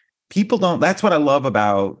that people don't. That's what I love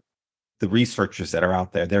about the researchers that are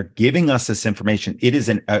out there. They're giving us this information. It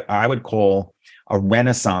is I would call a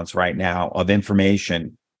renaissance right now of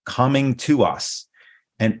information coming to us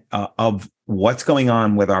and of what's going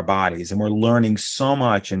on with our bodies. And we're learning so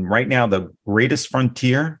much. And right now, the greatest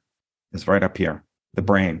frontier is right up here, the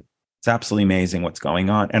brain. It's absolutely amazing what's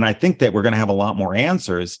going on. And I think that we're going to have a lot more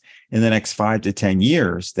answers in the next 5 to 10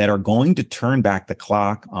 years that are going to turn back the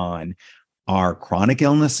clock on our chronic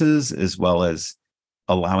illnesses, as well as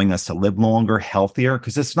allowing us to live longer, healthier,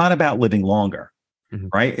 because it's not about living longer,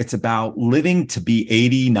 right? It's about living to be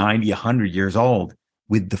 80, 90, 100 years old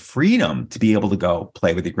with the freedom to be able to go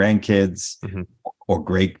play with your grandkids or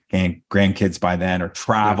great grandkids by then, or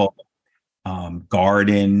travel,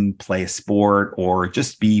 garden, play a sport, or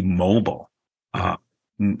just be mobile.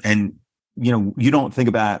 And, you know, you don't think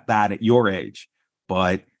about that at your age,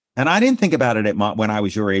 and I didn't think about it when I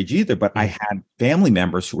was your age either, but I had family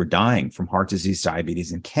members who were dying from heart disease,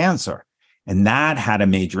 diabetes, and cancer. And that had a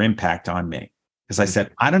major impact on me because I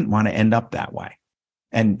said, I didn't want to end up that way.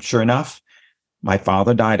 And sure enough, my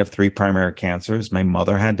father died of 3 primary cancers. My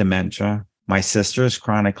mother had dementia. My sister is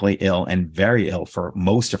chronically ill and very ill for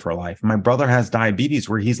most of her life. My brother has diabetes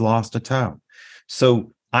where he's lost a toe.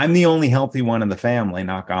 So I'm the only healthy one in the family,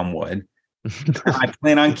 knock on wood. I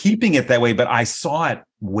plan on keeping it that way, but I saw it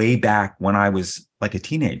way back when I was like a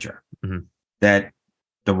teenager, that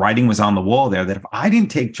the writing was on the wall there, that if I didn't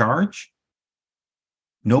take charge,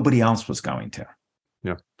 nobody else was going to.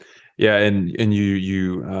 Yeah. Yeah. And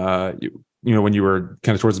you know, when you were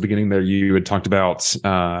kind of towards the beginning there, you had talked about,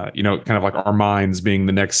 you know, kind of like our minds being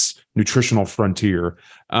the next nutritional frontier.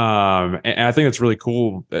 And I think it's really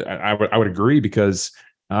cool. I would agree, because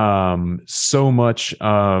so much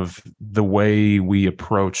of the way we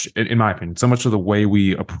approach, in my opinion, so much of the way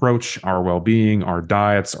we approach our well-being, our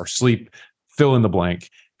diets, our sleep, fill in the blank,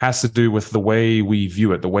 has to do with the way we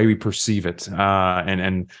view it, the way we perceive it,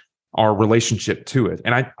 and our relationship to it.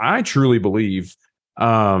 And I truly believe,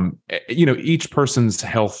 you know, each person's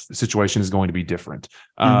health situation is going to be different.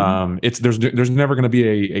 There's never going to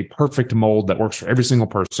be a perfect mold that works for every single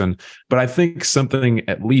person. But I think something,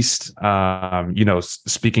 at least, you know,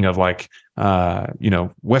 speaking of like, you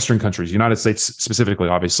know, Western countries, United States specifically,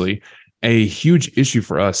 obviously, a huge issue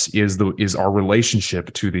for us is our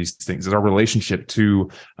relationship to these things, is our relationship to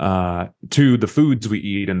the foods we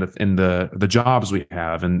eat and the jobs we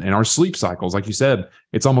have and our sleep cycles. Like you said,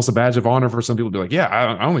 it's almost a badge of honor for some people to be like, yeah,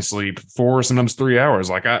 I only sleep 4, sometimes 3 hours.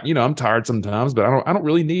 Like I'm tired sometimes, but I don't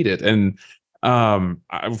really need it. And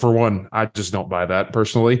for one, I just don't buy that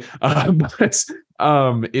personally. But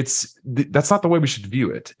that's not the way we should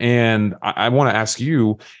view it. And I want to ask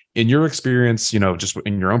you, in your experience, you know, just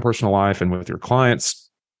in your own personal life and with your clients,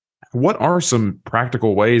 what are some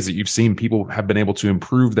practical ways that you've seen people have been able to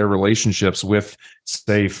improve their relationships with,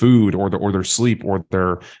 say, food or their sleep or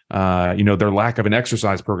their, you know, their lack of an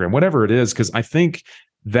exercise program, whatever it is? Because I think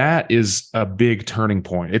that is a big turning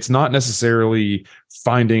point. It's not necessarily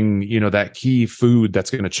finding, you know, that key food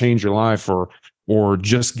that's going to change your life, or or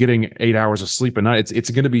just getting 8 hours of sleep a night. It's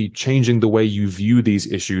going to be changing the way you view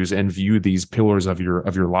these issues and view these pillars of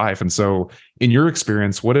your life. And so, in your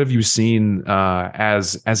experience, what have you seen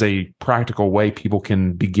as a practical way people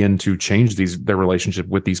can begin to change their relationship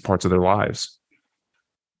with these parts of their lives?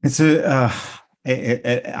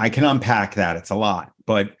 I can unpack that. It's a lot,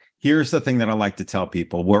 but here's the thing that I like to tell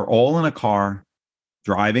people: we're all in a car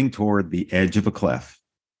driving toward the edge of a cliff,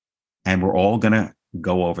 and we're all going to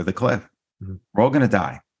go over the cliff. Mm-hmm. We're all going to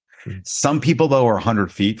die. Mm-hmm. Some people, though, are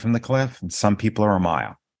 100 feet from the cliff, and some people are a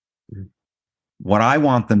mile. Mm-hmm. What I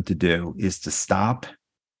want them to do is to stop,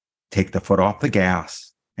 take the foot off the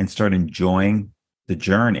gas, and start enjoying the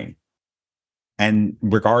journey. And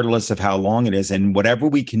regardless of how long it is, and whatever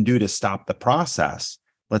we can do to stop the process,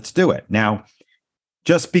 let's do it. Now,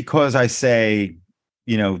 just because I say,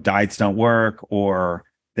 diets don't work, or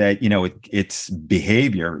that, it's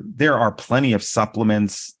behavior, there are plenty of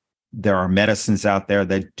supplements, there are medicines out there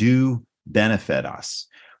that do benefit us.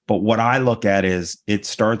 But what I look at is it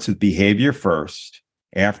starts with behavior first.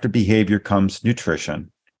 After behavior comes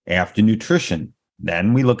nutrition. After nutrition,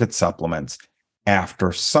 then we look at supplements.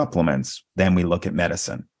 After supplements, then we look at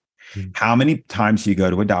medicine. Mm-hmm. How many times do you go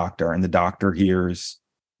to a doctor and the doctor hears,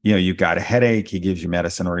 you've got a headache, he gives you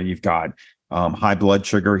medicine, or you've got high blood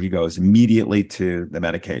sugar, he goes immediately to the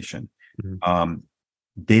medication. Mm-hmm.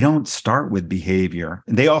 They don't start with behavior.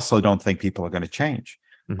 They also don't think people are going to change.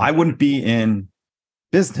 Mm-hmm. I wouldn't be in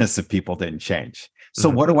business if people didn't change. So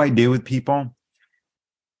mm-hmm. What do I do with people?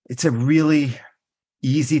 It's a really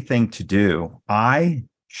easy thing to do. I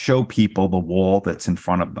show people the wall that's in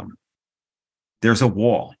front of them. There's a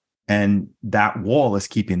wall, and that wall is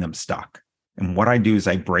keeping them stuck. And what I do is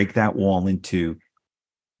I break that wall into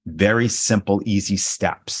very simple, easy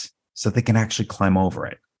steps so they can actually climb over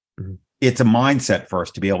it. Mm-hmm. It's a mindset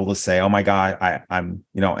first to be able to say, oh my God, I'm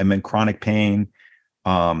in chronic pain.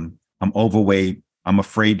 I'm overweight. I'm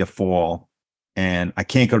afraid to fall. And I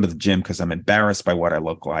can't go to the gym because I'm embarrassed by what I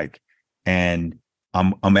look like. And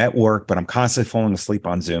I'm at work, but I'm constantly falling asleep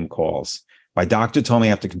on Zoom calls. My doctor told me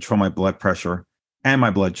I have to control my blood pressure and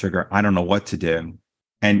my blood sugar. I don't know what to do.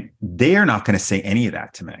 And they are not going to say any of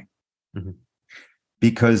that to me. Mm-hmm.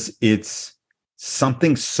 Because it's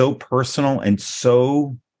something so personal and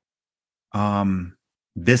so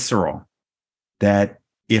visceral that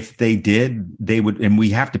if they did, they would, and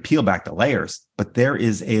we have to peel back the layers, but there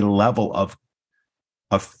is a level of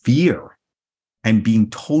fear and being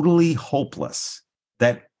totally hopeless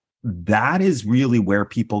that is really where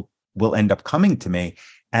people will end up coming to me,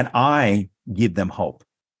 and I give them hope.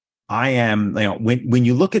 I am, when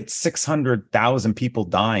you look at 600,000 people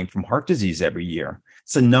dying from heart disease every year,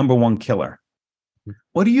 it's the number one killer.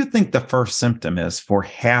 What do you think the first symptom is for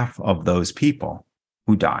half of those people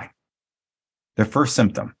who die? Their first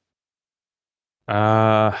symptom?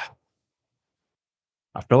 I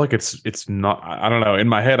feel like it's not. I don't know. In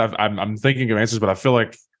my head, I'm thinking of answers, but I feel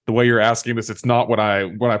like the way you're asking this, it's not what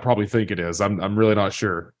I probably think it is. I'm really not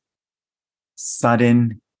sure.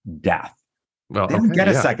 Sudden death. Well, they don't get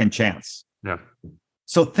a second chance. Yeah.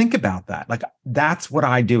 So think about that. Like, that's what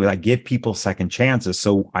I do. I give people second chances.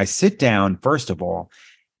 So I sit down, first of all,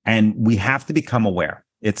 and we have to become aware.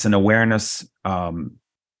 It's an awareness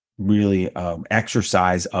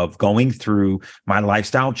exercise of going through my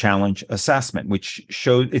lifestyle challenge assessment, which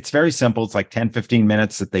shows it's very simple. It's like 10, 15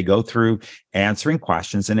 minutes that they go through answering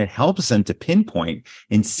questions, and it helps them to pinpoint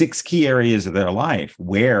in 6 key areas of their life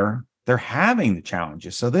where they're having the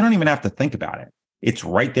challenges. So they don't even have to think about it. It's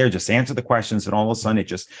right there. Just answer the questions, and all of a sudden it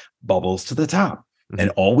just bubbles to the top. Mm-hmm. And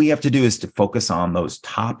all we have to do is to focus on those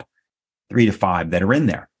top 3 to 5 that are in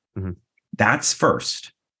there. Mm-hmm. That's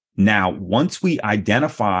first. Now, once we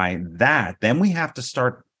identify that, then we have to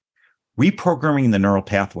start reprogramming the neural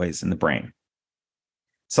pathways in the brain.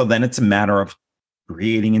 So then it's a matter of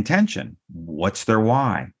creating intention. What's their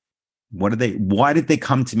why? Why did they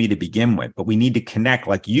come to me to begin with? But we need to connect.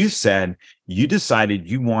 Like you said, you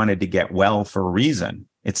decided you wanted to get well for a reason.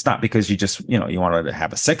 It's not because you just, you wanted to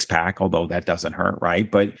have a 6-pack, although that doesn't hurt,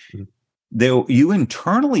 right? But you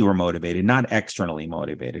internally were motivated, not externally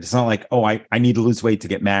motivated. It's not like, oh, I need to lose weight to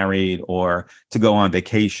get married or to go on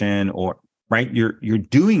vacation, or right. You're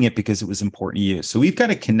doing it because it was important to you. So we've got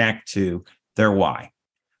to connect to their why.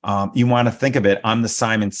 You want to think of it, I'm the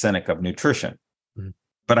Simon Sinek of nutrition. Mm-hmm.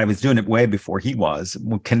 But I was doing it way before he was,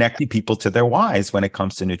 connecting people to their whys when it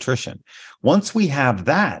comes to nutrition. Once we have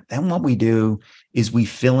that, then what we do is we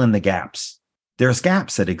fill in the gaps. There's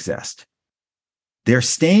gaps that exist. They're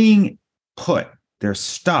staying put. They're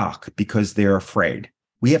stuck because they're afraid.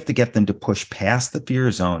 We have to get them to push past the fear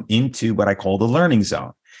zone into what I call the learning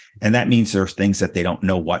zone. And that means there's things that they don't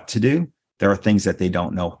know what to do. There are things that they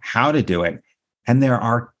don't know how to do it. And there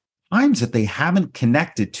are times that they haven't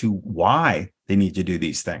connected to why they need to do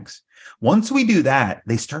these things. Once we do that,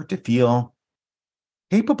 they start to feel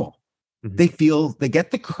capable. They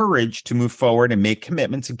get the courage to move forward and make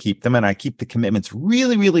commitments and keep them. And I keep the commitments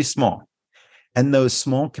really, really small. And those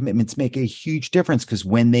small commitments make a huge difference, because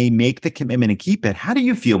when they make the commitment and keep it, how do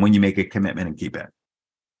you feel when you make a commitment and keep it?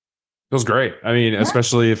 Feels great. I mean,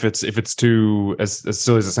 especially if it's to, as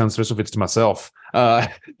silly as it sounds, especially if it's to myself.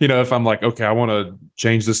 If I'm like, okay, I want to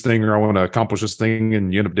change this thing or I want to accomplish this thing,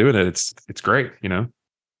 and you end up doing it, it's great.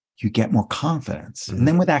 You get more confidence. And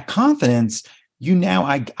then with that confidence,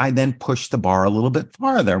 I then push the bar a little bit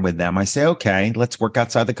farther with them. I say, okay, let's work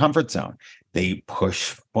outside the comfort zone. They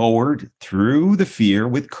push forward through the fear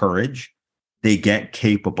with courage. They get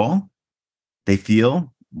capable. They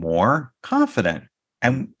feel more confident.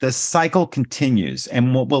 And the cycle continues.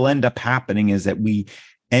 And what will end up happening is that we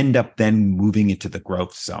end up then moving into the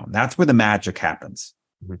growth zone. That's where the magic happens.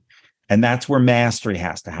 And that's where mastery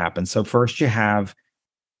has to happen. So first you have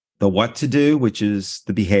the what to do, which is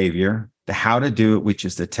the behavior, the how to do it, which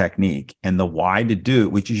is the technique, and the why to do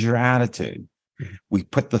it, which is your attitude. We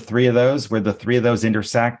put the three of those, where the three of those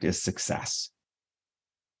intersect is success.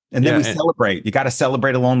 And then we celebrate. You got to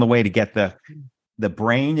celebrate along the way to get the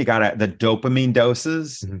brain, the dopamine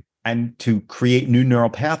doses. And to create new neural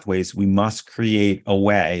pathways, we must create a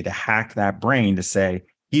way to hack that brain to say,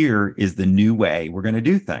 here is the new way we're going to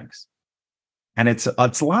do things. And it's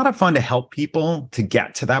a lot of fun to help people to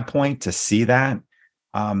get to that point, to see that.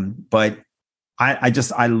 But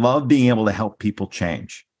I love being able to help people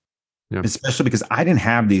change, especially because I didn't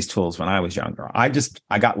have these tools when I was younger. I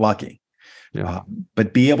got lucky.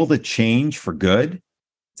 But be able to change for good,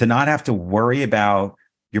 to not have to worry about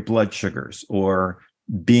your blood sugars or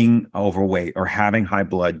being overweight or having high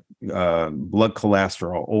blood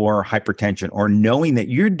cholesterol or hypertension, or knowing that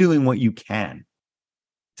you're doing what you can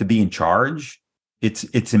to be in charge.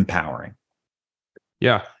 It's empowering.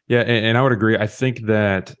 Yeah. And I would agree. I think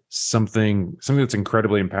that something that's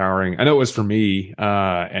incredibly empowering, I know it was for me,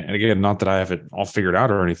 and again, not that I have it all figured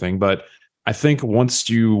out or anything, but I think once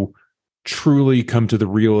you truly come to the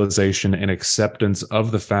realization and acceptance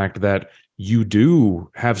of the fact that you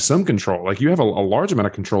do have some control, like you have a large amount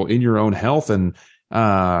of control in your own health, and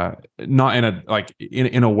not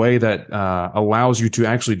in a way that allows you to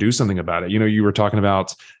actually do something about it. You were talking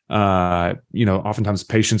about oftentimes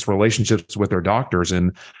patients' relationships with their doctors,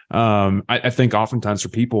 and I think oftentimes for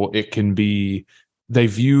people it can be, they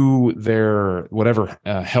view their whatever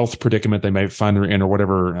health predicament they may find they're in, or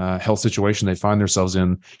whatever health situation they find themselves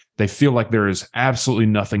in, they feel like there is absolutely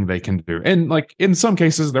nothing they can do. And like in some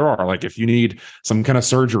cases there are, like if you need some kind of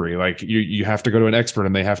surgery, like you have to go to an expert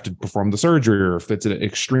and they have to perform the surgery, or if it's an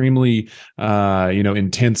extremely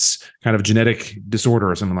intense kind of genetic disorder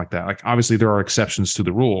or something like that. Like obviously there are exceptions to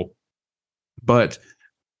the rule, but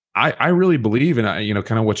I really believe in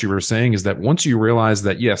kind of what you were saying is that once you realize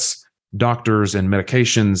that yes, doctors and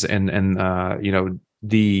medications and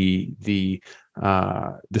the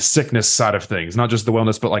sickness side of things, not just the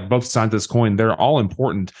wellness, but like both sides of this coin, they're all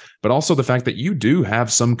important, but also the fact that you do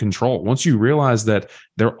have some control. Once you realize that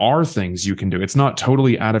there are things you can do, it's not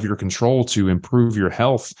totally out of your control to improve your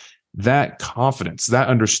health. That confidence, that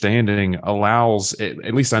understanding allows,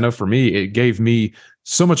 at least I know for me, it gave me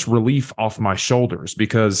so much relief off my shoulders,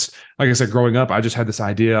 because like I said, growing up, I just had this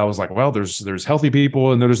idea. I was like, well, there's healthy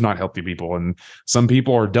people and there's not healthy people. And some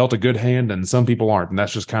people are dealt a good hand and some people aren't. And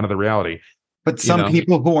that's just kind of the reality. But some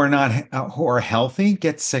people who are healthy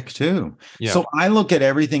get sick too. Yeah. So I look at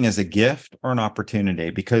everything as a gift or an opportunity,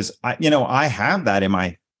 because I have that in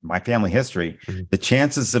my family history. The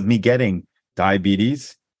chances of me getting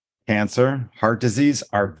diabetes, cancer, heart disease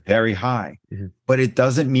are very high, but it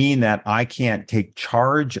doesn't mean that I can't take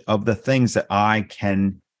charge of the things that I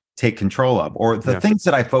can take control of, or the things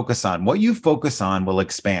that I focus on. What you focus on will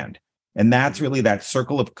expand. And that's really that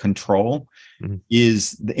circle of control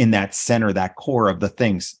is in that center, that core of the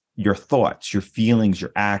things, your thoughts, your feelings,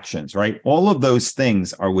 your actions, right? All of those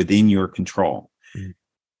things are within your control.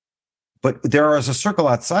 But there is a circle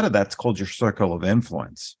outside of that's called your circle of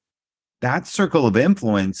influence. That circle of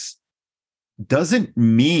influence doesn't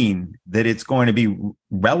mean that it's going to be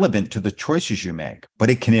relevant to the choices you make,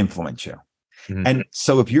 but it can influence you. And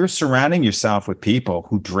so if you're surrounding yourself with people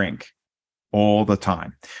who drink all the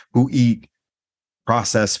time, who eat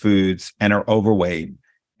processed foods and are overweight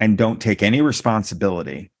and don't take any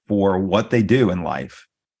responsibility for what they do in life,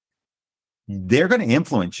 they're going to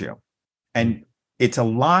influence you. And it's a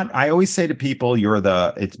lot. I always say to people,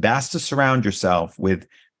 it's best to surround yourself with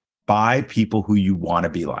 5 people who you want to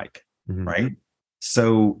be like, right?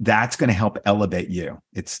 So that's going to help elevate you.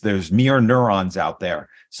 There's mirror neurons out there,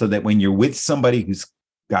 so that when you're with somebody who's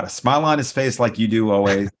got a smile on his face like you do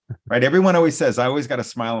always, right? Everyone always says, I always got a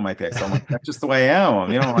smile on my face. I'm like, that's just the way I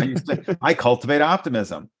am. I cultivate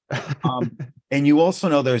optimism. And you also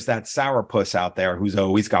know there's that sourpuss out there who's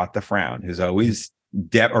always got the frown, who's always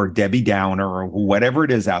Debbie Downer or whatever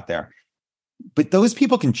it is out there. But those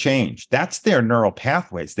people can change. That's their neural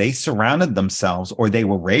pathways. They surrounded themselves, or they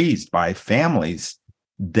were raised by families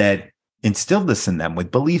that instilled this in them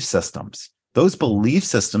with belief systems. Those belief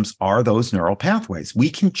systems are those neural pathways.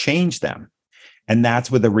 We can change them. And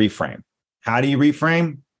that's with a reframe. How do you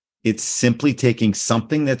reframe? It's simply taking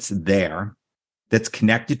something that's there, that's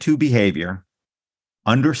connected to behavior,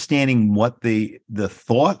 understanding what the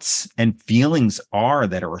thoughts and feelings are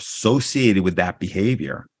that are associated with that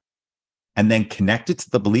behavior, and then connect it to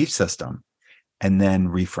the belief system, and then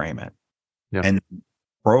reframe it. Yeah. And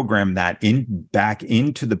program that back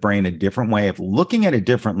into the brain, a different way of looking at it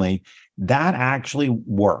differently. That actually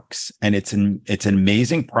works. And it's an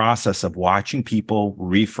amazing process of watching people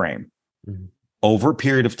reframe over a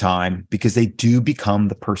period of time, because they do become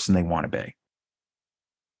the person they want to be.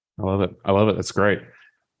 I love it. That's great.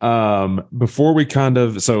 Before we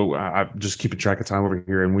I'm just keeping track of time over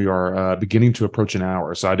here, and we are beginning to approach an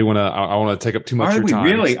hour. So I want to take up too much of your time.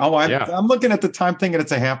 Really? Oh, I'm looking at the time thinking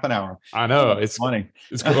it's a half an hour. I know. It's funny.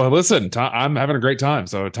 It's cool. Well, listen, I'm having a great time.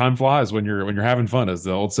 So time flies when you're having fun, as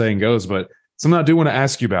the old saying goes. But something I do want to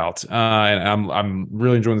ask you about, and I'm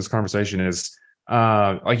really enjoying this conversation, is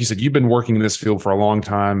like you said, you've been working in this field for a long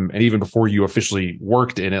time, and even before you officially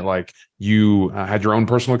worked in it, like you had your own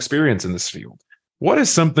personal experience in this field. What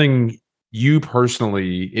is something you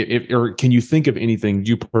personally, or can you think of anything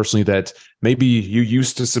you personally that maybe you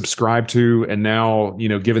used to subscribe to, and now,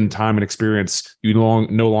 given time and experience, you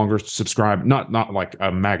no longer subscribe, not like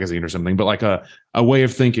a magazine or something, but like a way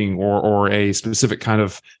of thinking, or a specific kind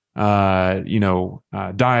of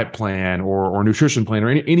diet plan or nutrition plan, or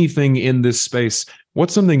anything in this space?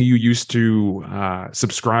 What's something you used to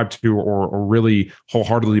subscribe to, or really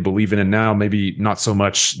wholeheartedly believe in, and now maybe not so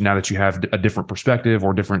much, now that you have a different perspective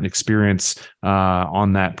or different experience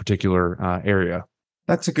on that particular area?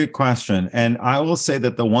 That's a good question. And I will say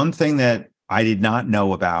that the one thing that I did not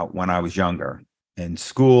know about when I was younger in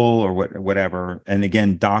school or whatever, and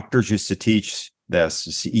again, doctors used to teach this,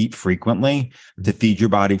 is to eat frequently, to feed your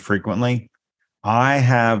body frequently. I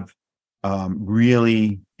have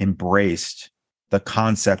really embraced the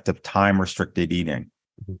concept of time restricted eating.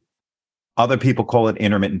 Other people call it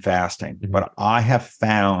intermittent fasting, but I have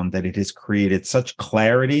found that it has created such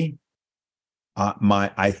clarity.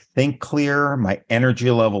 I think clearer. My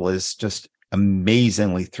energy level is just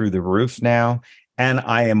amazingly through the roof now. And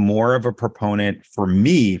I am more of a proponent, for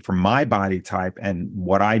my body type and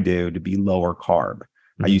what I do, to be lower carb.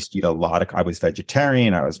 I used to eat I was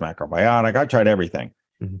vegetarian, I was macrobiotic, I tried everything.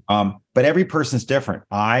 But every person's different.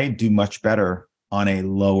 I do much better on a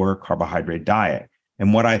lower carbohydrate diet.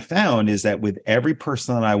 And what I found is that with every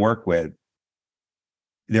person that I work with,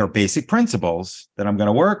 there are basic principles that I'm going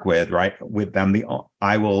to work with, right? With them,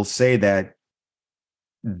 I will say that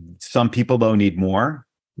some people, though, need more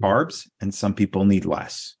carbs and some people need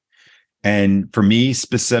less. And for me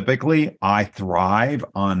specifically, I thrive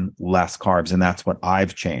on less carbs, and that's what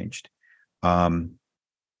I've changed.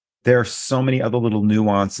 There are so many other little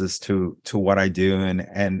nuances to what I do,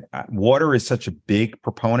 and water is such a big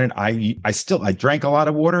proponent. I drank a lot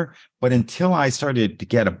of water, but until I started to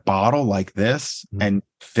get a bottle like this and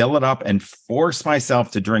fill it up and force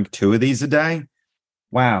myself to drink 2 of these a day,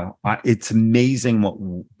 wow, it's amazing what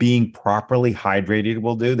being properly hydrated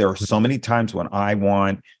will do. There are so many times when I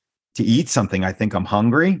want to eat something, I think I'm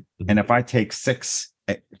hungry, and if I take 6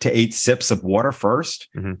 to 8 sips of water first,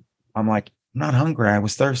 I'm like, I'm not hungry. I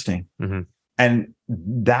was thirsty. And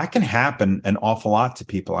that can happen an awful lot to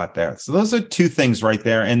people out there. So those are 2 things right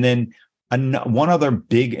there. And then one other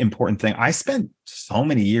big important thing. I spent so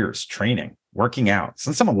many years training, working out.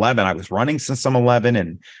 Since I'm 11, I was running since I'm 11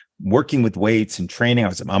 and working with weights and training.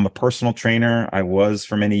 I'm a personal trainer. I was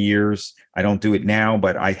for many years. I don't do it now,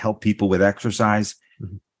 but I help people with exercise.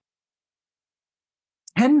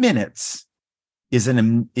 10 minutes is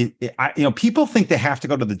people think they have to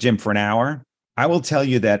go to the gym for an hour. I will tell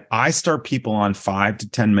you that I start people on 5 to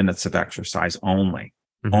 10 minutes of exercise only.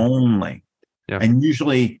 Yeah. And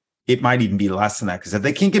usually it might even be less than that, because if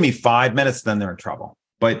they can't give me 5 minutes, then they're in trouble.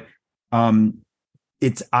 But I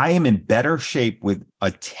am in better shape with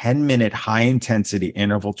a 10-minute high intensity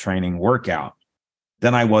interval training workout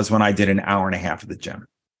than I was when I did an hour and a half at the gym.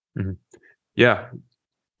 Yeah.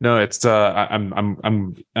 No, it's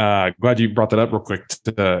I'm glad you brought that up real quick.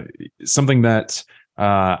 Something that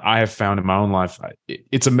I have found in my own life.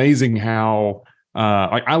 It's amazing how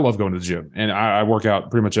like I love going to the gym, and I work out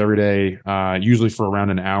pretty much every day, usually for around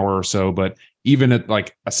an hour or so. But even at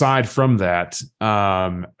like aside from that,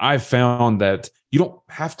 I've found that you don't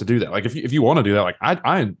have to do that. Like if you want to do that, like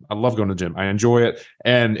I love going to the gym. I enjoy it,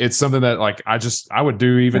 and it's something that like I would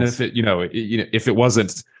do even Yes. if if it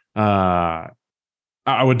wasn't.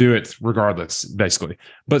 I would do it regardless, basically.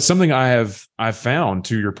 But something I've found,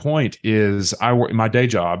 to your point, is I work my day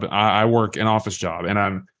job. I work an office job, and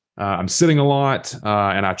I'm sitting a lot,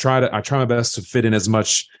 and I try my best to fit in as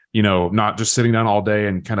much, not just sitting down all day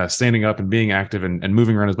and kind of standing up and being active and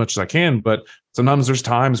moving around as much as I can. But sometimes there's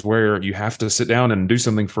times where you have to sit down and do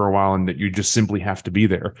something for a while, and that you just simply have to be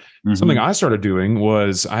there. Something Hmm. I started doing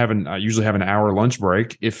was I usually have an hour lunch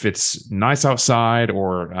break if it's nice outside,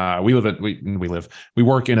 or we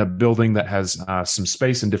work in a building that has some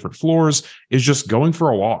space and different floors. Is just going for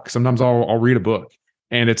a walk. Sometimes I'll read a book,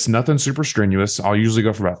 and it's nothing super strenuous. I'll usually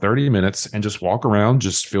go for about 30 minutes and just walk around,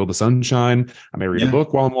 just feel the sunshine. I may read a Yeah.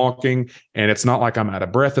 book while I'm walking, and it's not like I'm out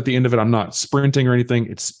of breath at the end of it. I'm not sprinting or anything.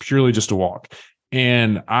 It's purely just a walk.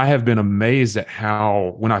 And I have been amazed at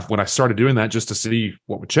how when I started doing that just to see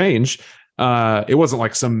what would change, it wasn't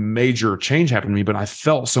like some major change happened to me, but I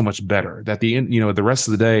felt so much better that the end, the rest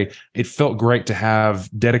of the day, it felt great to have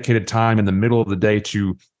dedicated time in the middle of the day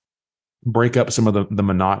to break up some of the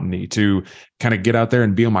monotony, to kind of get out there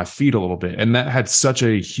and be on my feet a little bit. And that had such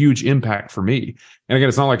a huge impact for me. And again,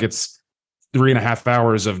 it's not like it's 3.5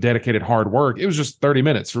 hours of dedicated hard work. It was just 30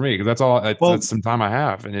 minutes for me, because Well, that's some time I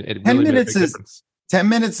have. And it 10 really made a minutes big is difference. 10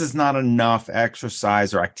 minutes is not enough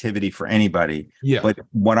exercise or activity for anybody. Yeah.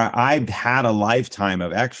 But I've had a lifetime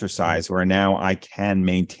of exercise where now I can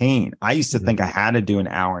maintain. I used to Mhm. think I had to do an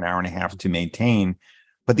hour and a half to maintain.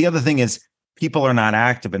 But the other thing is people are not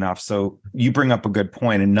active enough. So you bring up a good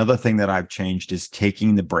point. Another thing that I've changed is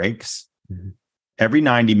taking the breaks. Mhm. Every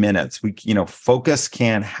 90 minutes, focus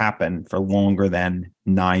can't happen for longer than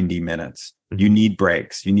 90 minutes. You Mhm. need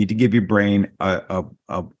breaks. You need to give your brain a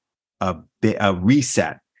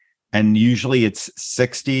reset. And usually it's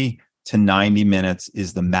 60 to 90 minutes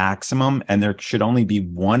is the maximum. And there should only be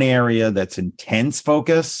one area that's intense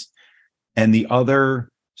focus, and the other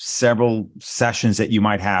several sessions that you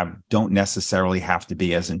might have don't necessarily have to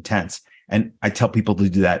be as intense. And I tell people to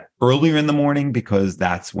do that earlier in the morning, because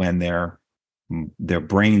that's when their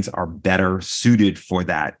brains are better suited for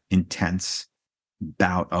that intense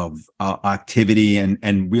bout of activity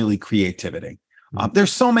and really creativity. Mhm.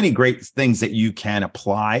 There's so many great things that you can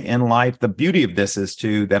apply in life. The beauty of this is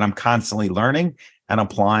too that I'm constantly learning and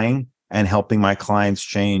applying and helping my clients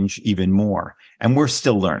change even more. And we're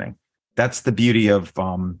still learning. That's the beauty of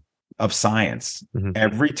science. Mhm.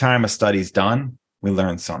 Every time a study's done, we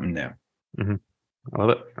learn something new. Mhm. I love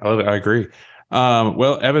it. I love it. I agree.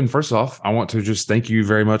 Well, Evan, first off, I want to just thank you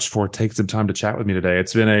very much for taking some time to chat with me today.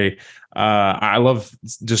 It's been I love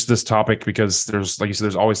just this topic because there's, like you said,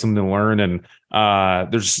 there's always something to learn. And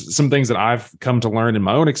there's some things that I've come to learn in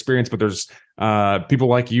my own experience, but there's people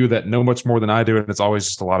like you that know much more than I do. And it's always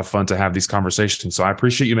just a lot of fun to have these conversations. So I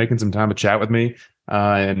appreciate you making some time to chat with me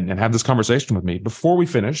and have this conversation with me. Before we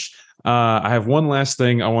finish, I have one last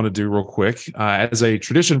thing I want to do real quick. As a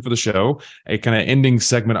tradition for the show, a kind of ending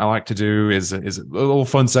segment I like to do is a little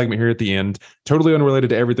fun segment here at the end, totally unrelated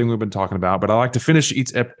to everything we've been talking about. But I like to finish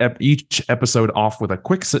each episode off with a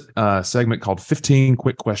quick segment called 15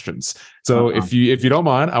 Quick Questions. So Uh-uh. if you don't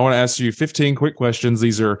mind, I want to ask you 15 quick questions.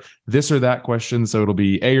 These are this or that questions. So it'll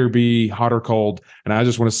be A or B, hot or cold. And I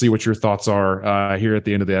just want to see what your thoughts are here at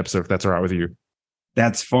the end of the episode, if that's all right with you.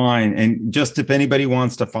 That's fine. And just if anybody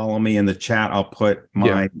wants to follow me in the chat, I'll put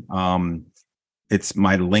Yeah. my it's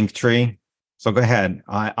my link tree. So go ahead.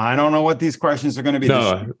 I don't know what these questions are going to be. This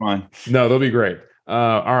should No, be fun. no, they'll be great.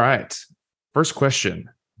 All right. First question: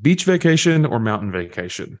 beach vacation or mountain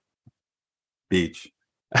vacation? Beach.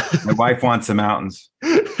 My wife wants the mountains.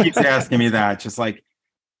 Keeps asking me that. Just like,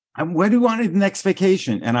 where do you want the next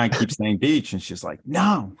vacation? And I keep saying beach. And she's like,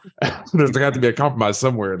 no. There's got to be a compromise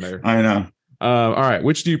somewhere in there. I know. All right.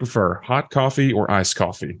 Which do you prefer, hot coffee or iced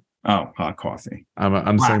coffee? Oh, hot coffee. I'm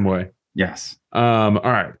the Wow. same way. Yes. All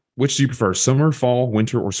right. Which do you prefer, summer, fall,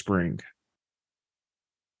 winter, or spring?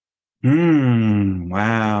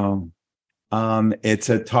 Wow. It's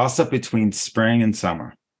a toss up between spring and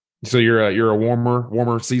summer. So you're a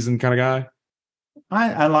warmer season kind of guy.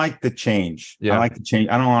 I like the change. I Yeah. like the change.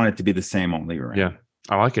 I don't want it to be the same all year round. Yeah.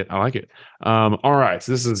 I like it. I like it. All right.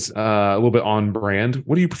 So this is a little bit on brand.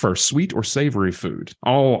 What do you prefer, sweet or savory food?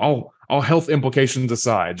 All health implications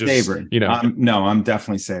aside, just Savory. No, I'm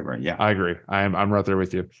definitely savory. Yeah. I agree. I'm right there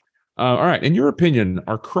with you. All right. In your opinion,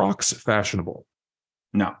 are Crocs fashionable?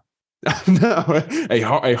 No. No,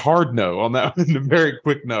 a hard no on that one. A very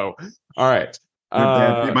quick no. All right.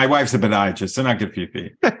 My wife's a podiatrist. They're not good for your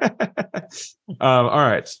feet. All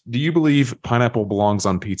right. Do you believe pineapple belongs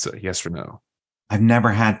on pizza? Yes or no? I've never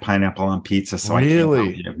had pineapple on pizza, so I can't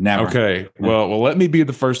help you. Never. Okay. Well, let me be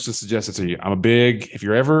the first to suggest it to you. I'm a big, if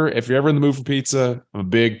you're ever in the mood for pizza, I'm a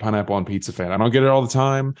big pineapple on pizza fan. I don't get it all the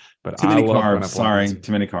time, but too many I love carbs. pineapple Sorry, on pizza.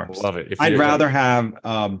 too many carbs. Love it. I'd rather have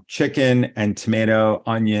chicken and tomato,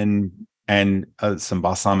 onion, and some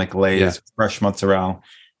balsamic glaze, fresh mozzarella.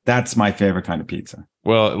 That's my favorite kind of pizza.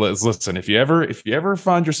 Well, listen. If you ever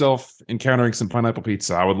find yourself encountering some pineapple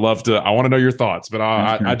pizza, I would love to. I want to know your thoughts, but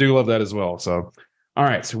I do love that as well. So, all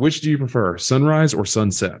right. So, which do you prefer, sunrise or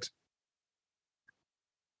sunset?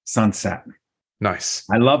 Sunset. Nice.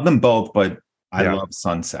 I love them both, but I love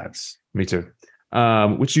sunsets. Me too.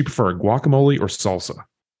 Which do you prefer, guacamole or salsa?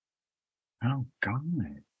 Oh God.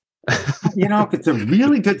 If it's a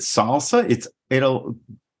really good salsa,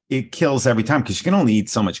 it kills every time because you can only eat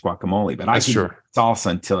so much guacamole. But I can eat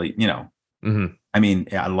salsa until Mm-hmm. I mean,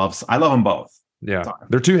 I love them both. Yeah,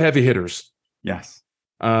 they're two heavy hitters. Yes.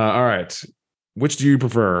 All right. Which do you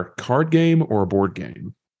prefer, card game or a board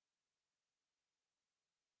game?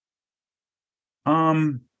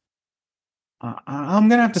 I'm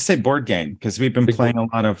gonna have to say board game because we've been playing a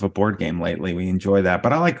lot of a board game lately. We enjoy that,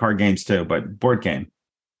 but I like card games too. But board game.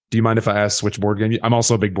 Do you mind if I ask which board game? I'm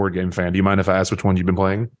also a big board game fan. Do you mind if I ask which one you've been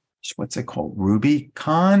playing? What's it called?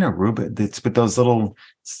 Rubicon or Rubik? It's with those little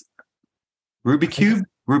Rubik Cube.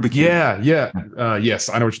 Rubik Cube. Yeah. Yes,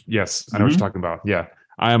 I know. I know what you're talking about. Yeah,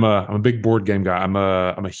 I'm a big board game guy. I'm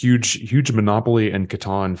a huge Monopoly and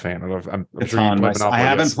Catan fan. I'm sure you play Monopoly. I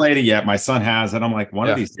haven't played it yet. My son has, and I'm like, one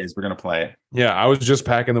of these days we're gonna play it. Yeah, I was just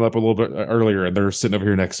packing them up a little bit earlier, and they're sitting over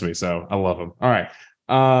here next to me, so I love them. All right.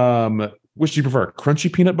 Which do you prefer,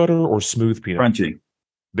 crunchy peanut butter or smooth peanut? Crunchy.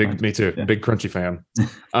 Me too. Yeah. Big crunchy fan.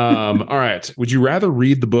 All right. Would you rather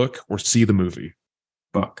read the book or see the movie?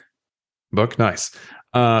 Book. Nice.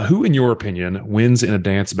 Who, in your opinion, wins in a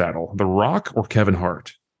dance battle, The Rock or Kevin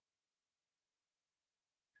Hart?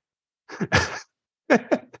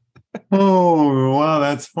 Oh, wow,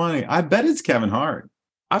 that's funny. I bet it's Kevin Hart.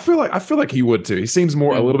 I feel like he would too. He seems a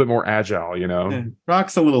little bit more agile, Yeah.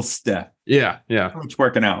 Rock's a little stiff. Yeah. It's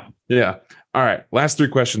working out. Yeah. All right. Last three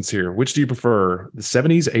questions here. Which do you prefer, the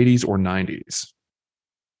 70s, 80s, or 90s?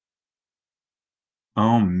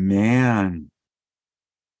 Oh man.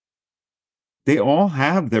 They all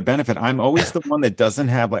have their benefit. I'm always the one that doesn't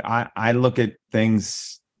have I look at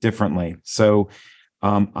things differently. So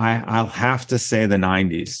I'll have to say the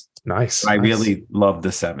 90s. Nice. I really love the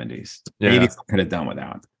 70s. Yeah. 80s I could have done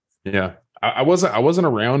without. Yeah. I wasn't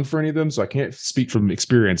around for any of them, so I can't speak from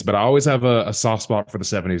experience, but I always have a soft spot for the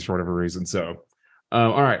 70s for whatever reason. So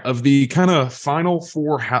all right. Of the kind of final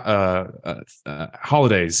four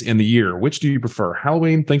holidays in the year, which do you prefer?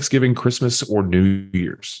 Halloween, Thanksgiving, Christmas, or New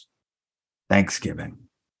Year's? Thanksgiving.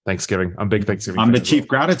 I'm big Thanksgiving. I'm the chief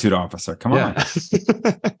gratitude officer. Come on.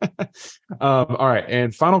 All right.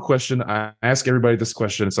 And final question. I ask everybody this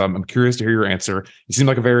question, so I'm curious to hear your answer. You seem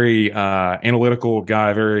like a very analytical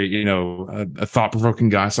guy, very, a thought-provoking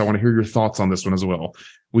guy. So I want to hear your thoughts on this one as well.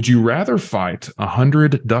 Would you rather fight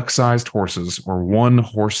 100 duck-sized horses or one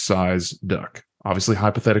horse-sized duck? Obviously,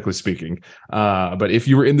 hypothetically speaking. But if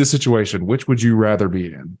you were in this situation, which would you rather be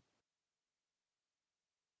in?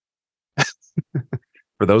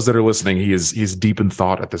 For those that are listening, he's deep in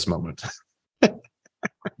thought at this moment.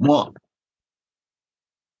 Well,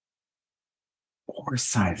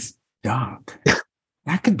 horse-sized duck.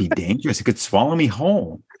 That could be dangerous. It could swallow me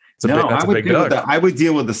whole. I would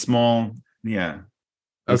deal with the small. Yeah.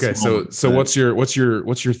 Okay, so what's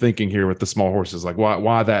your thinking here with the small horses? Like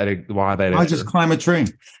why that? I'll just climb a tree.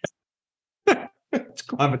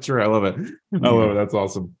 Climb a tree. I love it. I love it. That's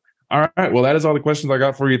awesome. All right. Well, that is all the questions I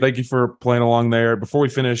got for you. Thank you for playing along there. Before we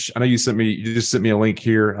finish, I know you just sent me a link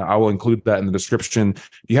here. I will include that in the description. Do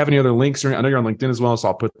you have any other links? I know you're on LinkedIn as well, so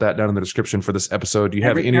I'll put that down in the description for this episode. Do you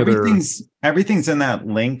have any other? Everything's in that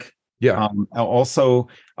link. Yeah. Also,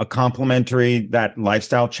 a complimentary that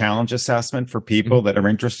lifestyle challenge assessment for people that are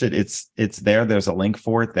interested. It's there. There's a link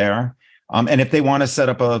for it there. And if they want to set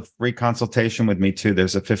up a free consultation with me too,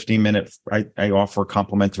 there's a 15-minute. I offer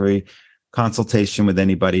complimentary consultation with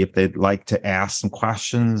anybody if they'd like to ask some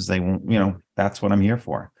questions. They won't. That's what I'm here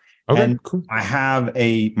for. Okay, and cool. I have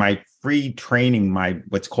my free training, my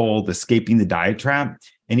what's called Escaping the Diet Trap.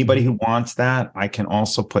 Anybody who wants that, I can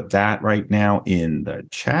also put that right now in the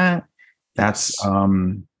chat. That's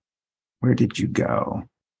where did you go?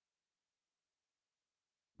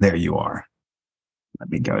 There you are. Let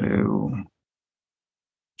me go to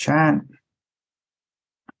chat.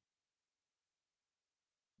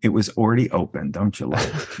 It was already open, don't you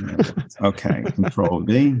love it? Okay, Control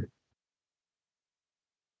V.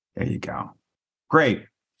 There you go. Great.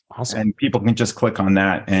 Awesome. And people can just click on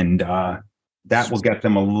that, and that will get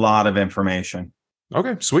them a lot of information.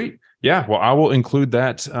 Okay, sweet. Yeah, well, I will include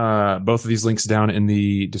that, both of these links down in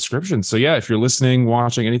the description. So yeah, if you're listening,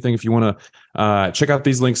 watching, anything, if you want to check out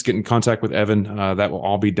these links, get in contact with Evan, that will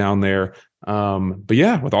all be down there. But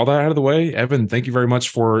yeah, with all that out of the way, Evan, thank you very much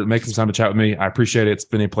for making some time to chat with me. I appreciate it. It's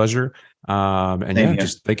been a pleasure. And yeah,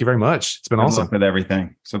 just thank you very much. It's been awesome. Good luck with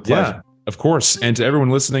everything. It's a pleasure. Yeah. Of course. And to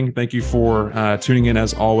everyone listening, thank you for tuning in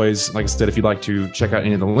as always. Like I said, if you'd like to check out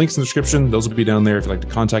any of the links in the description, those will be down there. If you'd like to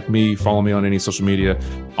contact me, follow me on any social media,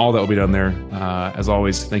 all that will be down there. As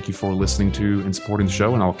always, thank you for listening to and supporting the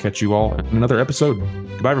show, and I'll catch you all in another episode.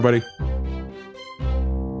 Goodbye, everybody.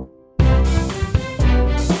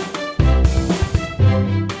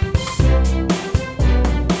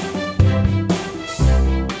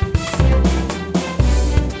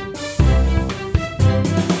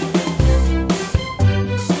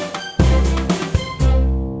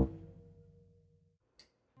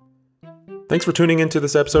 Thanks for tuning into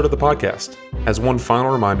this episode of the podcast. As one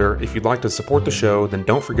final reminder, if you'd like to support the show, then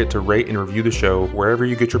don't forget to rate and review the show wherever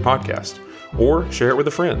you get your podcast, or share it with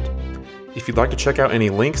a friend. If you'd like to check out any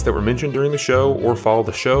links that were mentioned during the show, or follow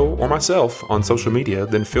the show or myself on social media,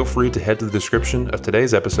 then feel free to head to the description of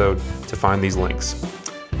today's episode to find these links.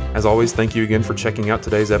 As always, thank you again for checking out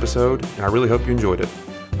today's episode, and I really hope you enjoyed it.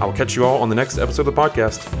 I will catch you all on the next episode of the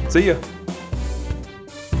podcast. See ya!